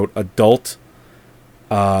where he wrote adult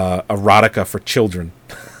erotica for children.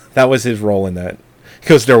 That was his role in that,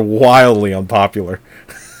 because they're wildly unpopular.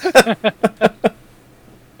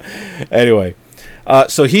 Anyway,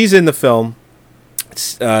 so he's in the film.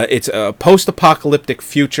 It's a post-apocalyptic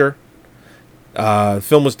future. The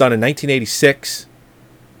film was done in 1986.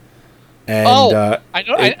 And,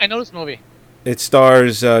 I know this movie. It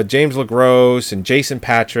stars James LaGrosse and Jason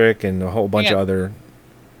Patric and a whole bunch of other...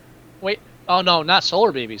 Wait, oh no, not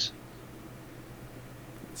Solar Babies.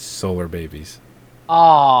 Solar Babies.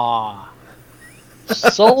 Ah,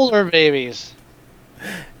 Solar Babies.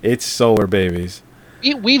 It's Solar Babies.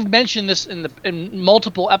 We've mentioned this in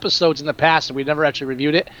multiple episodes in the past, and we've never actually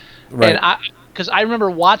reviewed it. Right. And because I remember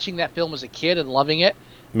watching that film as a kid and loving it.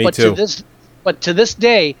 Me too. To this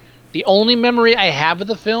day, the only memory I have of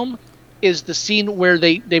the film is the scene where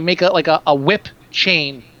they make a whip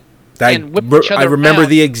chain and whip each other I remember around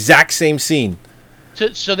the exact same scene.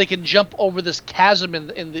 so they can jump over this chasm in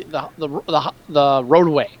the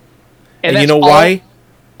roadway. And you know why?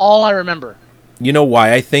 All I remember. You know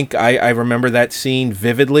why I think I remember that scene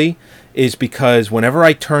vividly is because whenever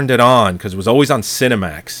I turned it on, because it was always on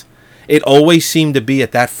Cinemax, it always seemed to be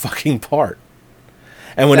at that fucking part.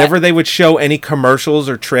 And whenever they would show any commercials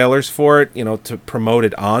or trailers for it, to promote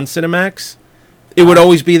it on Cinemax, it would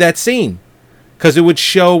always be that scene. Because it would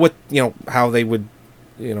show what, how they would,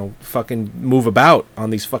 fucking move about on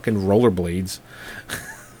these fucking rollerblades.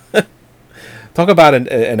 Talk about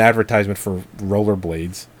an advertisement for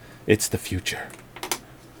rollerblades. It's the future.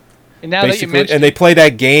 And now that you mentioned, and they play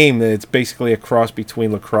that game. It's basically a cross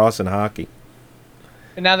between lacrosse and hockey.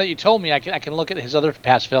 And now that you told me, I can look at his other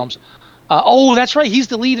past films. Oh, that's right. He's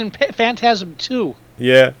the lead in Phantasm 2.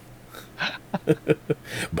 Yeah.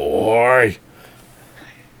 Boy.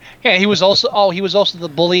 Yeah, he was also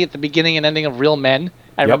the bully at the beginning and ending of Real Men.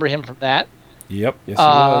 I remember him from that. Yep. Yes, he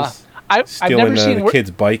was. I've never seen the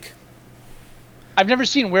kid's bike. I've never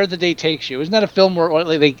seen Where the Day Takes You. Isn't that a film where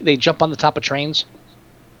they jump on the top of trains?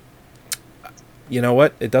 You know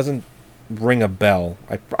what? It doesn't ring a bell.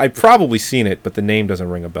 I've probably seen it, but the name doesn't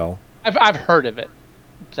ring a bell. I've heard of it.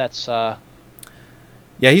 That's Yeah,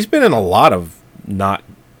 he's been in a lot of not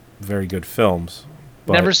very good films.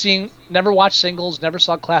 But never watched Singles, never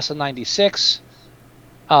saw Class of '96.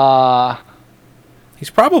 He's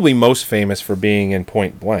probably most famous for being in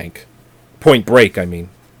Point Break, I mean.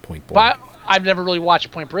 Point Blank. But I've never really watched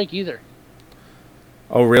Point Break either.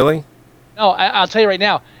 Oh, really? No, I'll tell you right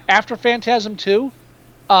now. After Phantasm 2,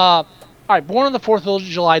 all right, Born on the 4th of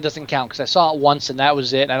July doesn't count because I saw it once and that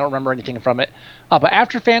was it, and I don't remember anything from it. But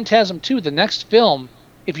after Phantasm 2, the next film,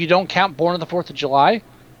 if you don't count Born on the 4th of July,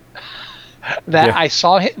 that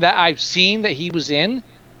I've seen that he was in,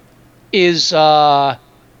 is I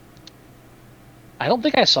don't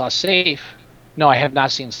think I saw Safe. No, I have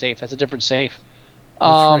not seen Safe. That's a different Safe.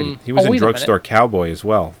 That's right. He was in wait a Drugstore minute. Cowboy as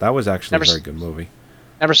well. That was actually Never a very s- good movie.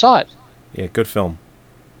 Never saw it. Yeah, good film.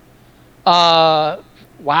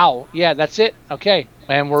 Wow. Yeah, that's it. Okay,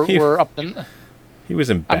 and we're up. He was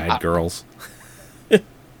in Bad Girls.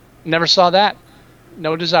 Never saw that.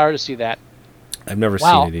 No desire to see that. I've never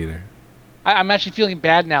Wow. seen it either. I'm actually feeling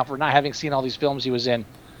bad now for not having seen all these films he was in.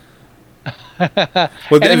 Well,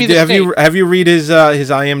 Enemy of the State. have you read his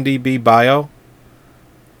IMDb bio?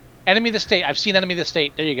 Enemy of the State. I've seen Enemy of the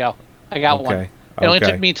State. There you go. I got one. Okay. It only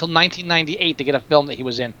Okay. took me until 1998 to get a film that he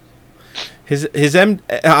was in. His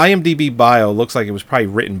IMDb bio looks like it was probably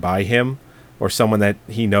written by him or someone that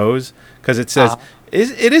he knows, because it says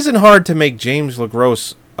it isn't hard to make James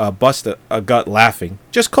LaGrosse bust a gut laughing.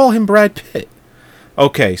 Just call him Brad Pitt.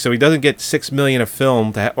 Okay, so he doesn't get $6 million a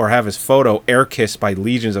film or have his photo air kissed by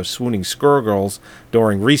legions of swooning girls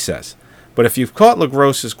during recess. But if you've caught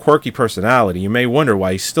LaGrosse's quirky personality, you may wonder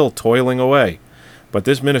why he's still toiling away. But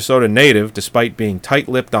this Minnesota native, despite being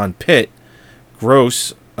tight-lipped on Pitt,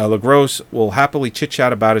 LaGrosse will happily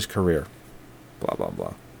chit-chat about his career. Blah, blah,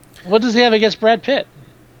 blah. What does he have against Brad Pitt?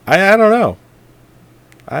 I don't know.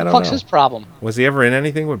 I don't What's know. his problem? Was he ever in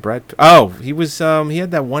anything with Brad Pitt? Oh, he was. He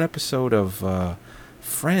had that one episode of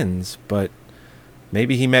Friends, but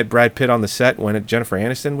maybe he met Brad Pitt on the set when Jennifer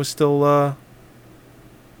Aniston was still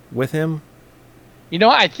with him. You know,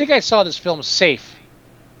 I think I saw this film Safe.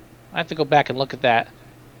 I have to go back and look at that.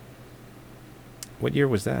 What year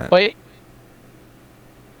was that? But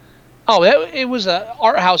it was a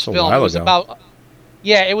art house a film. while It was ago. about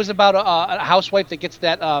it was about a housewife that gets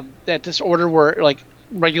that disorder where like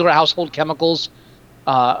regular household chemicals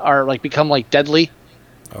are like become like deadly.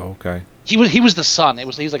 Oh, okay. He was the son.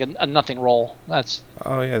 He's like a nothing role. That's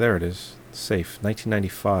Oh yeah, there it is. Safe,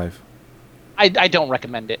 1995. I don't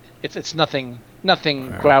recommend it. It's nothing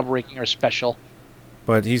groundbreaking or special.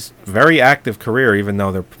 But he's very active career, even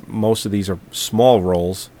though most of these are small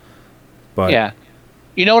roles. But Yeah.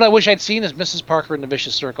 You know what I wish I'd seen is Mrs. Parker in the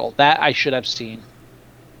Vicious Circle. That I should have seen.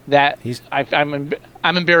 That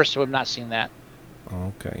I'm embarrassed to have not seen that.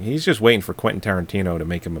 Okay, he's just waiting for Quentin Tarantino to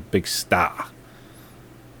make him a big star.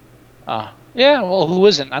 Yeah, well, who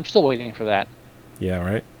isn't? I'm still waiting for that. Yeah,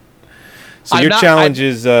 right. So your challenge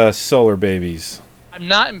is Solar Babies. I'm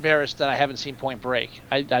not embarrassed that I haven't seen Point Break.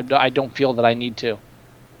 I don't feel that I need to.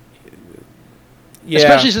 Yeah.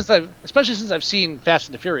 Especially since I've seen Fast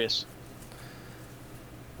and the Furious.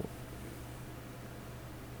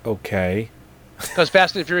 Okay. Because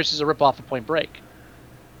Fast and the Furious is a ripoff of Point Break.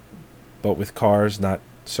 But with cars, not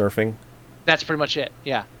surfing. That's pretty much it.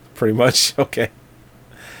 Yeah. Pretty much. Okay.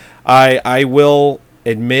 I will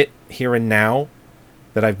admit here and now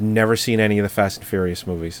that I've never seen any of the Fast and Furious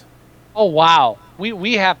movies. Oh wow.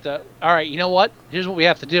 We have to. All right. You know what? Here's what we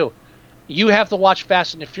have to do. You have to watch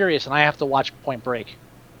Fast and the Furious, and I have to watch Point Break.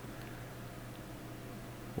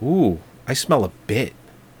 Ooh, I smell a bit.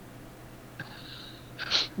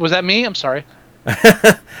 Was that me? I'm sorry.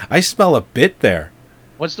 I smell a bit there.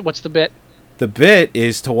 What's the bit? The bit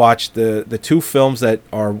is to watch the two films that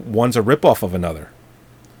are one's a ripoff of another.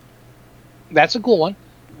 That's a cool one.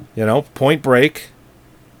 You know, Point Break,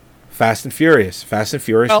 Fast and Furious. Fast and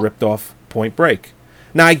Furious ripped off Point Break.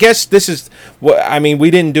 Now, I guess this is what I mean.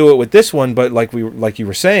 We didn't do it with this one, but like you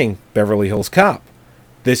were saying, Beverly Hills Cop.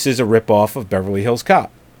 This is a ripoff of Beverly Hills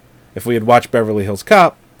Cop. If we had watched Beverly Hills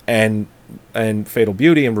Cop and Fatal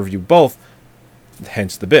Beauty and reviewed both,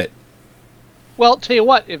 hence the bit. Well, tell you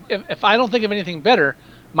what, if I don't think of anything better,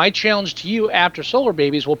 my challenge to you after Solar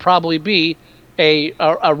Babies will probably be a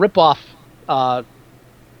ripoff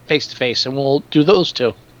face to face, and we'll do those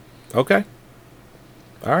two. Okay.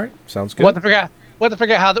 All right. Sounds good. We'll have to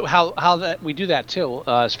figure out how that we do that too,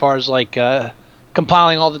 as far as like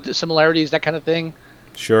compiling all the similarities, that kind of thing.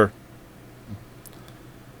 Sure.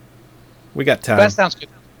 We got time. That sounds good.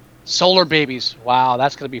 Solar Babies. Wow,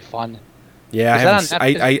 that's gonna be fun. Yeah, Is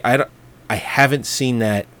I haven't seen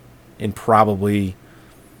that in probably,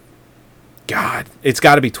 God, it's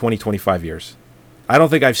got to be 20, 25 years. I don't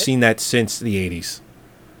think I've seen that since the 80s.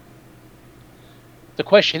 The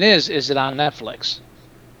question is it on Netflix?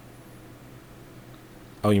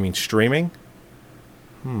 Oh, you mean streaming?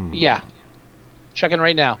 Yeah. Checking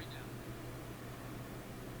right now.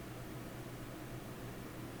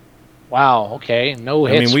 Wow, okay. No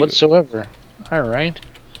hits whatsoever. All right.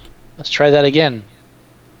 Let's try that again.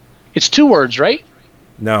 It's 2 words, right?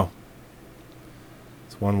 No.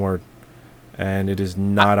 It's 1 word. And it is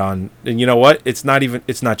not on. And you know what? It's not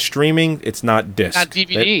streaming. It's not disc. Not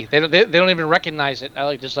DVD. They don't even recognize it.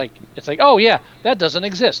 It's like, oh yeah, that doesn't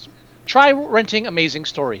exist. Try renting Amazing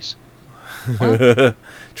Stories.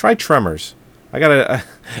 Try Tremors. I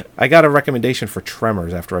got a recommendation for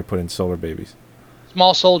Tremors after I put in Solar Babies.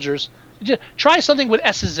 Small Soldiers. Just try something with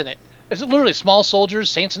S's in it. It's literally Small Soldiers,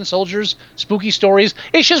 Saints and Soldiers, Spooky Stories.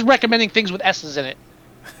 It's just recommending things with S's in it.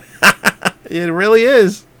 It really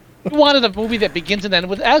is. You wanted a movie that begins and ends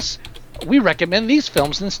with S? We recommend these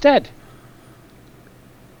films instead.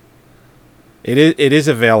 It is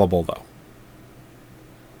available though.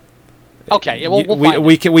 Okay, yeah, we'll find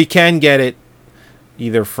it. We can get it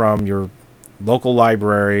either from your local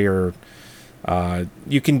library or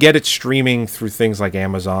you can get it streaming through things like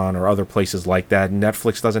Amazon or other places like that.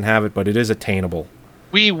 Netflix doesn't have it, but it is attainable.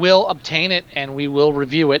 We will obtain it and we will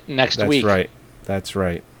review it next week. That's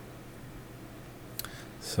right.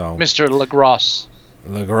 So, Mr. LaGrosse.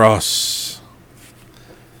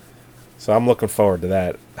 So I'm looking forward to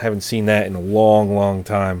that. I haven't seen that in a long, long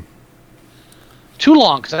time. Too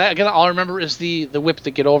long, because again, all I remember is the whip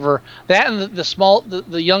to get over that, and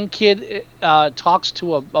the young kid talks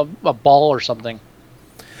to a ball or something.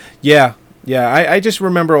 Yeah. I just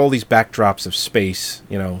remember all these backdrops of space,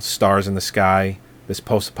 stars in the sky, this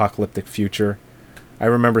post-apocalyptic future. I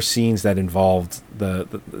remember scenes that involved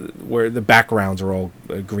where the backgrounds are all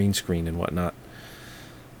green screen and whatnot.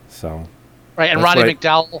 So. Right, and Roddy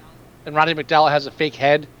McDowell has a fake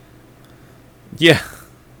head. Yeah.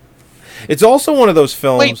 It's also one of those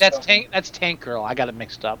films. Wait, that's Tank Girl. I got it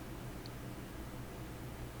mixed up.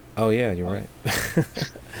 Oh yeah, you're right.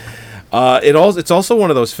 It's also one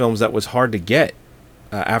of those films that was hard to get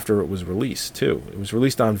after it was released too. It was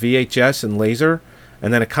released on VHS and laser,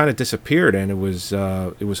 and then it kind of disappeared, and it was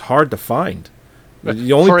hard to find.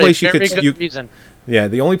 The only place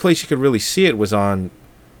the only place you could really see it was on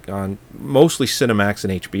mostly Cinemax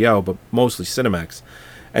and HBO, but mostly Cinemax,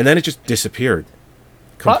 and then it just disappeared.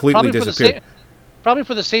 Completely disappeared. Probably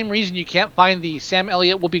for the same reason you can't find the Sam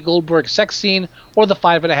Elliott Whoopi Goldberg sex scene or the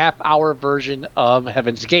 5.5-hour version of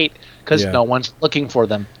Heaven's Gate, because no one's looking for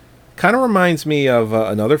them. Kind of reminds me of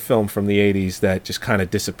another film from the 80s that just kind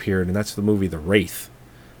of disappeared, and that's the movie The Wraith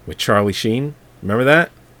with Charlie Sheen. Remember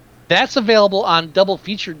that? That's available on double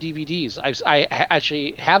feature DVDs. I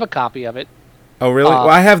actually have a copy of it. Oh, really? Well,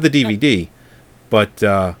 I have the DVD, but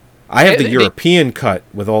I have the European cut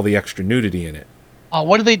with all the extra nudity in it. Oh,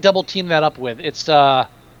 what do they double team that up with? It's I'm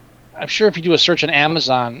sure if you do a search on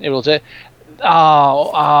Amazon, it will say.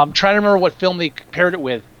 I'm trying to remember what film they compared it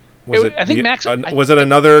with. Was it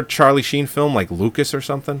another Charlie Sheen film like Lucas or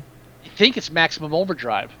something? I think it's Maximum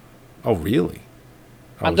Overdrive. Oh, really?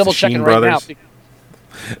 I'm double checking right now.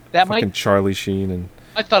 That might Charlie Sheen and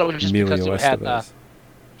I thought it was just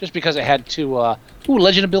because it had two.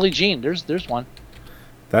 Legend of Billie Jean. There's one.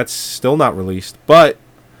 That's still not released, but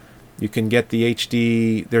you can get the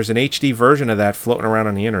HD. There's an HD version of that floating around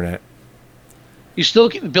on the internet.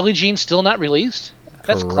 Billie Jean still not released?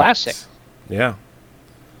 That's Correct. Classic. Yeah.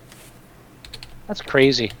 That's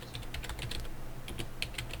crazy.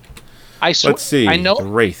 Let's see. I know the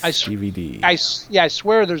Wraith DVD. I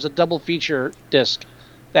swear there's a double feature disc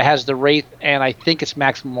that has the Wraith, and I think it's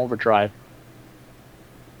Maximum Overdrive.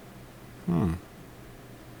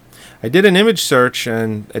 I did an image search,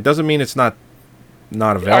 and it doesn't mean it's not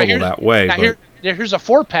available that way. But here's a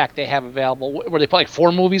 4-pack they have available where they put like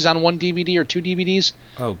 4 movies on one DVD or 2 DVDs.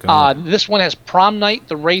 Oh god! This one has Prom Night,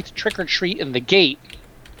 The Wraith, Trick or Treat, and The Gate.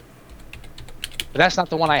 But that's not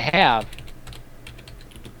the one I have.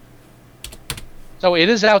 So it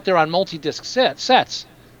is out there on multi-disc sets.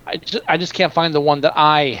 I just can't find the one that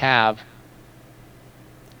I have.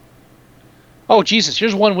 Oh Jesus!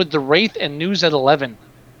 Here's one with The Wraith and News at 11.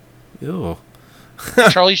 Ew.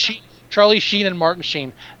 Charlie Sheen and Martin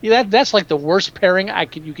Sheen. Yeah, that's like the worst pairing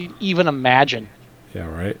you can even imagine. Yeah,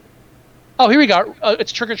 right. Oh, here we go.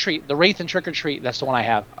 It's Trick or Treat. The Wraith and Trick or Treat. That's the one I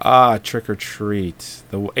have. Trick or Treat,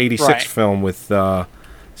 the '86 film with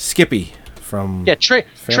Skippy from Trick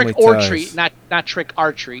Family or Ties. Treat, not Trick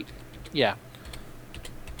or Treat. Yeah.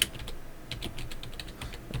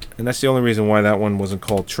 And that's the only reason why that one wasn't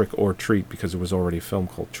called Trick or Treat, because it was already a film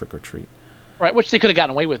called Trick or Treat. Right, which they could have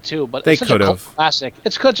gotten away with too, but they it's such a could cult have. Classic.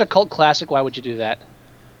 It's such a cult classic. Why would you do that?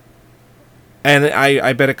 And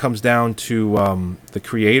I bet it comes down to the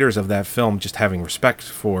creators of that film just having respect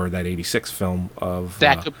for that '86 film.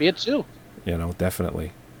 That could be it too.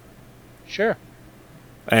 Definitely. Sure.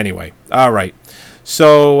 Anyway, all right.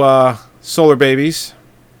 So, Solar Babies.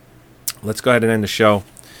 Let's go ahead and end the show.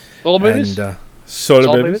 Solar Babies. And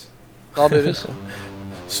Solar Babies. Solar Babies.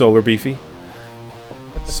 Solar Beefy.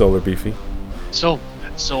 Solar Beefy.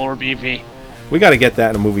 Solar Beefy. We got to get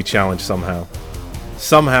that in a movie challenge somehow.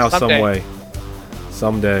 Some way.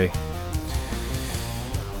 Someday.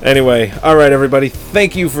 Anyway, all right, everybody.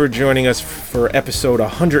 Thank you for joining us for episode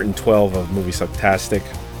 112 of Movie Sucktastic.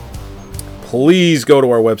 Please go to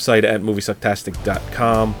our website at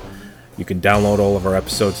moviesucktastic.com. You can download all of our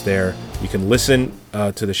episodes there. You can listen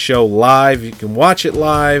to the show live. You can watch it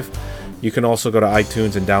live. You can also go to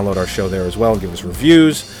iTunes and download our show there as well and give us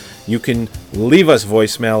reviews. You can leave us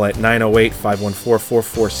voicemail at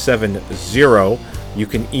 908-514-4470. You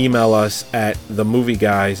can email us at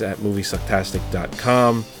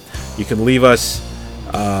themovieguys@moviesucktastic.com. You can leave us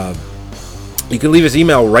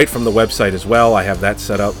email right from the website as well. I have that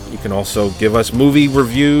set up. You can also give us movie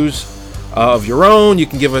reviews of your own. You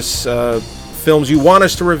can give us films you want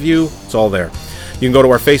us to review. It's all there. You can go to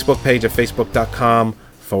our Facebook page at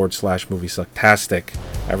facebook.com/moviesucktastic.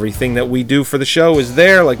 Everything that we do for the show is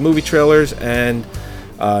there, like movie trailers and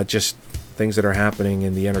just things that are happening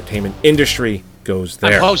in the entertainment industry goes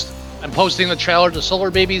there. I'm posting the trailer to Solar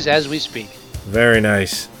Babies as we speak. Very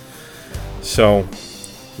nice. So,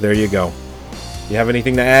 there you go. You have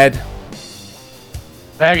anything to add?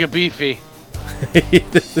 Bag of beefy.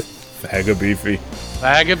 Bag of beefy.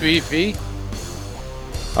 Bag of beefy.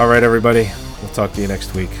 All right, everybody. We'll talk to you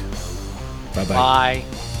next week. Bye-bye. Bye.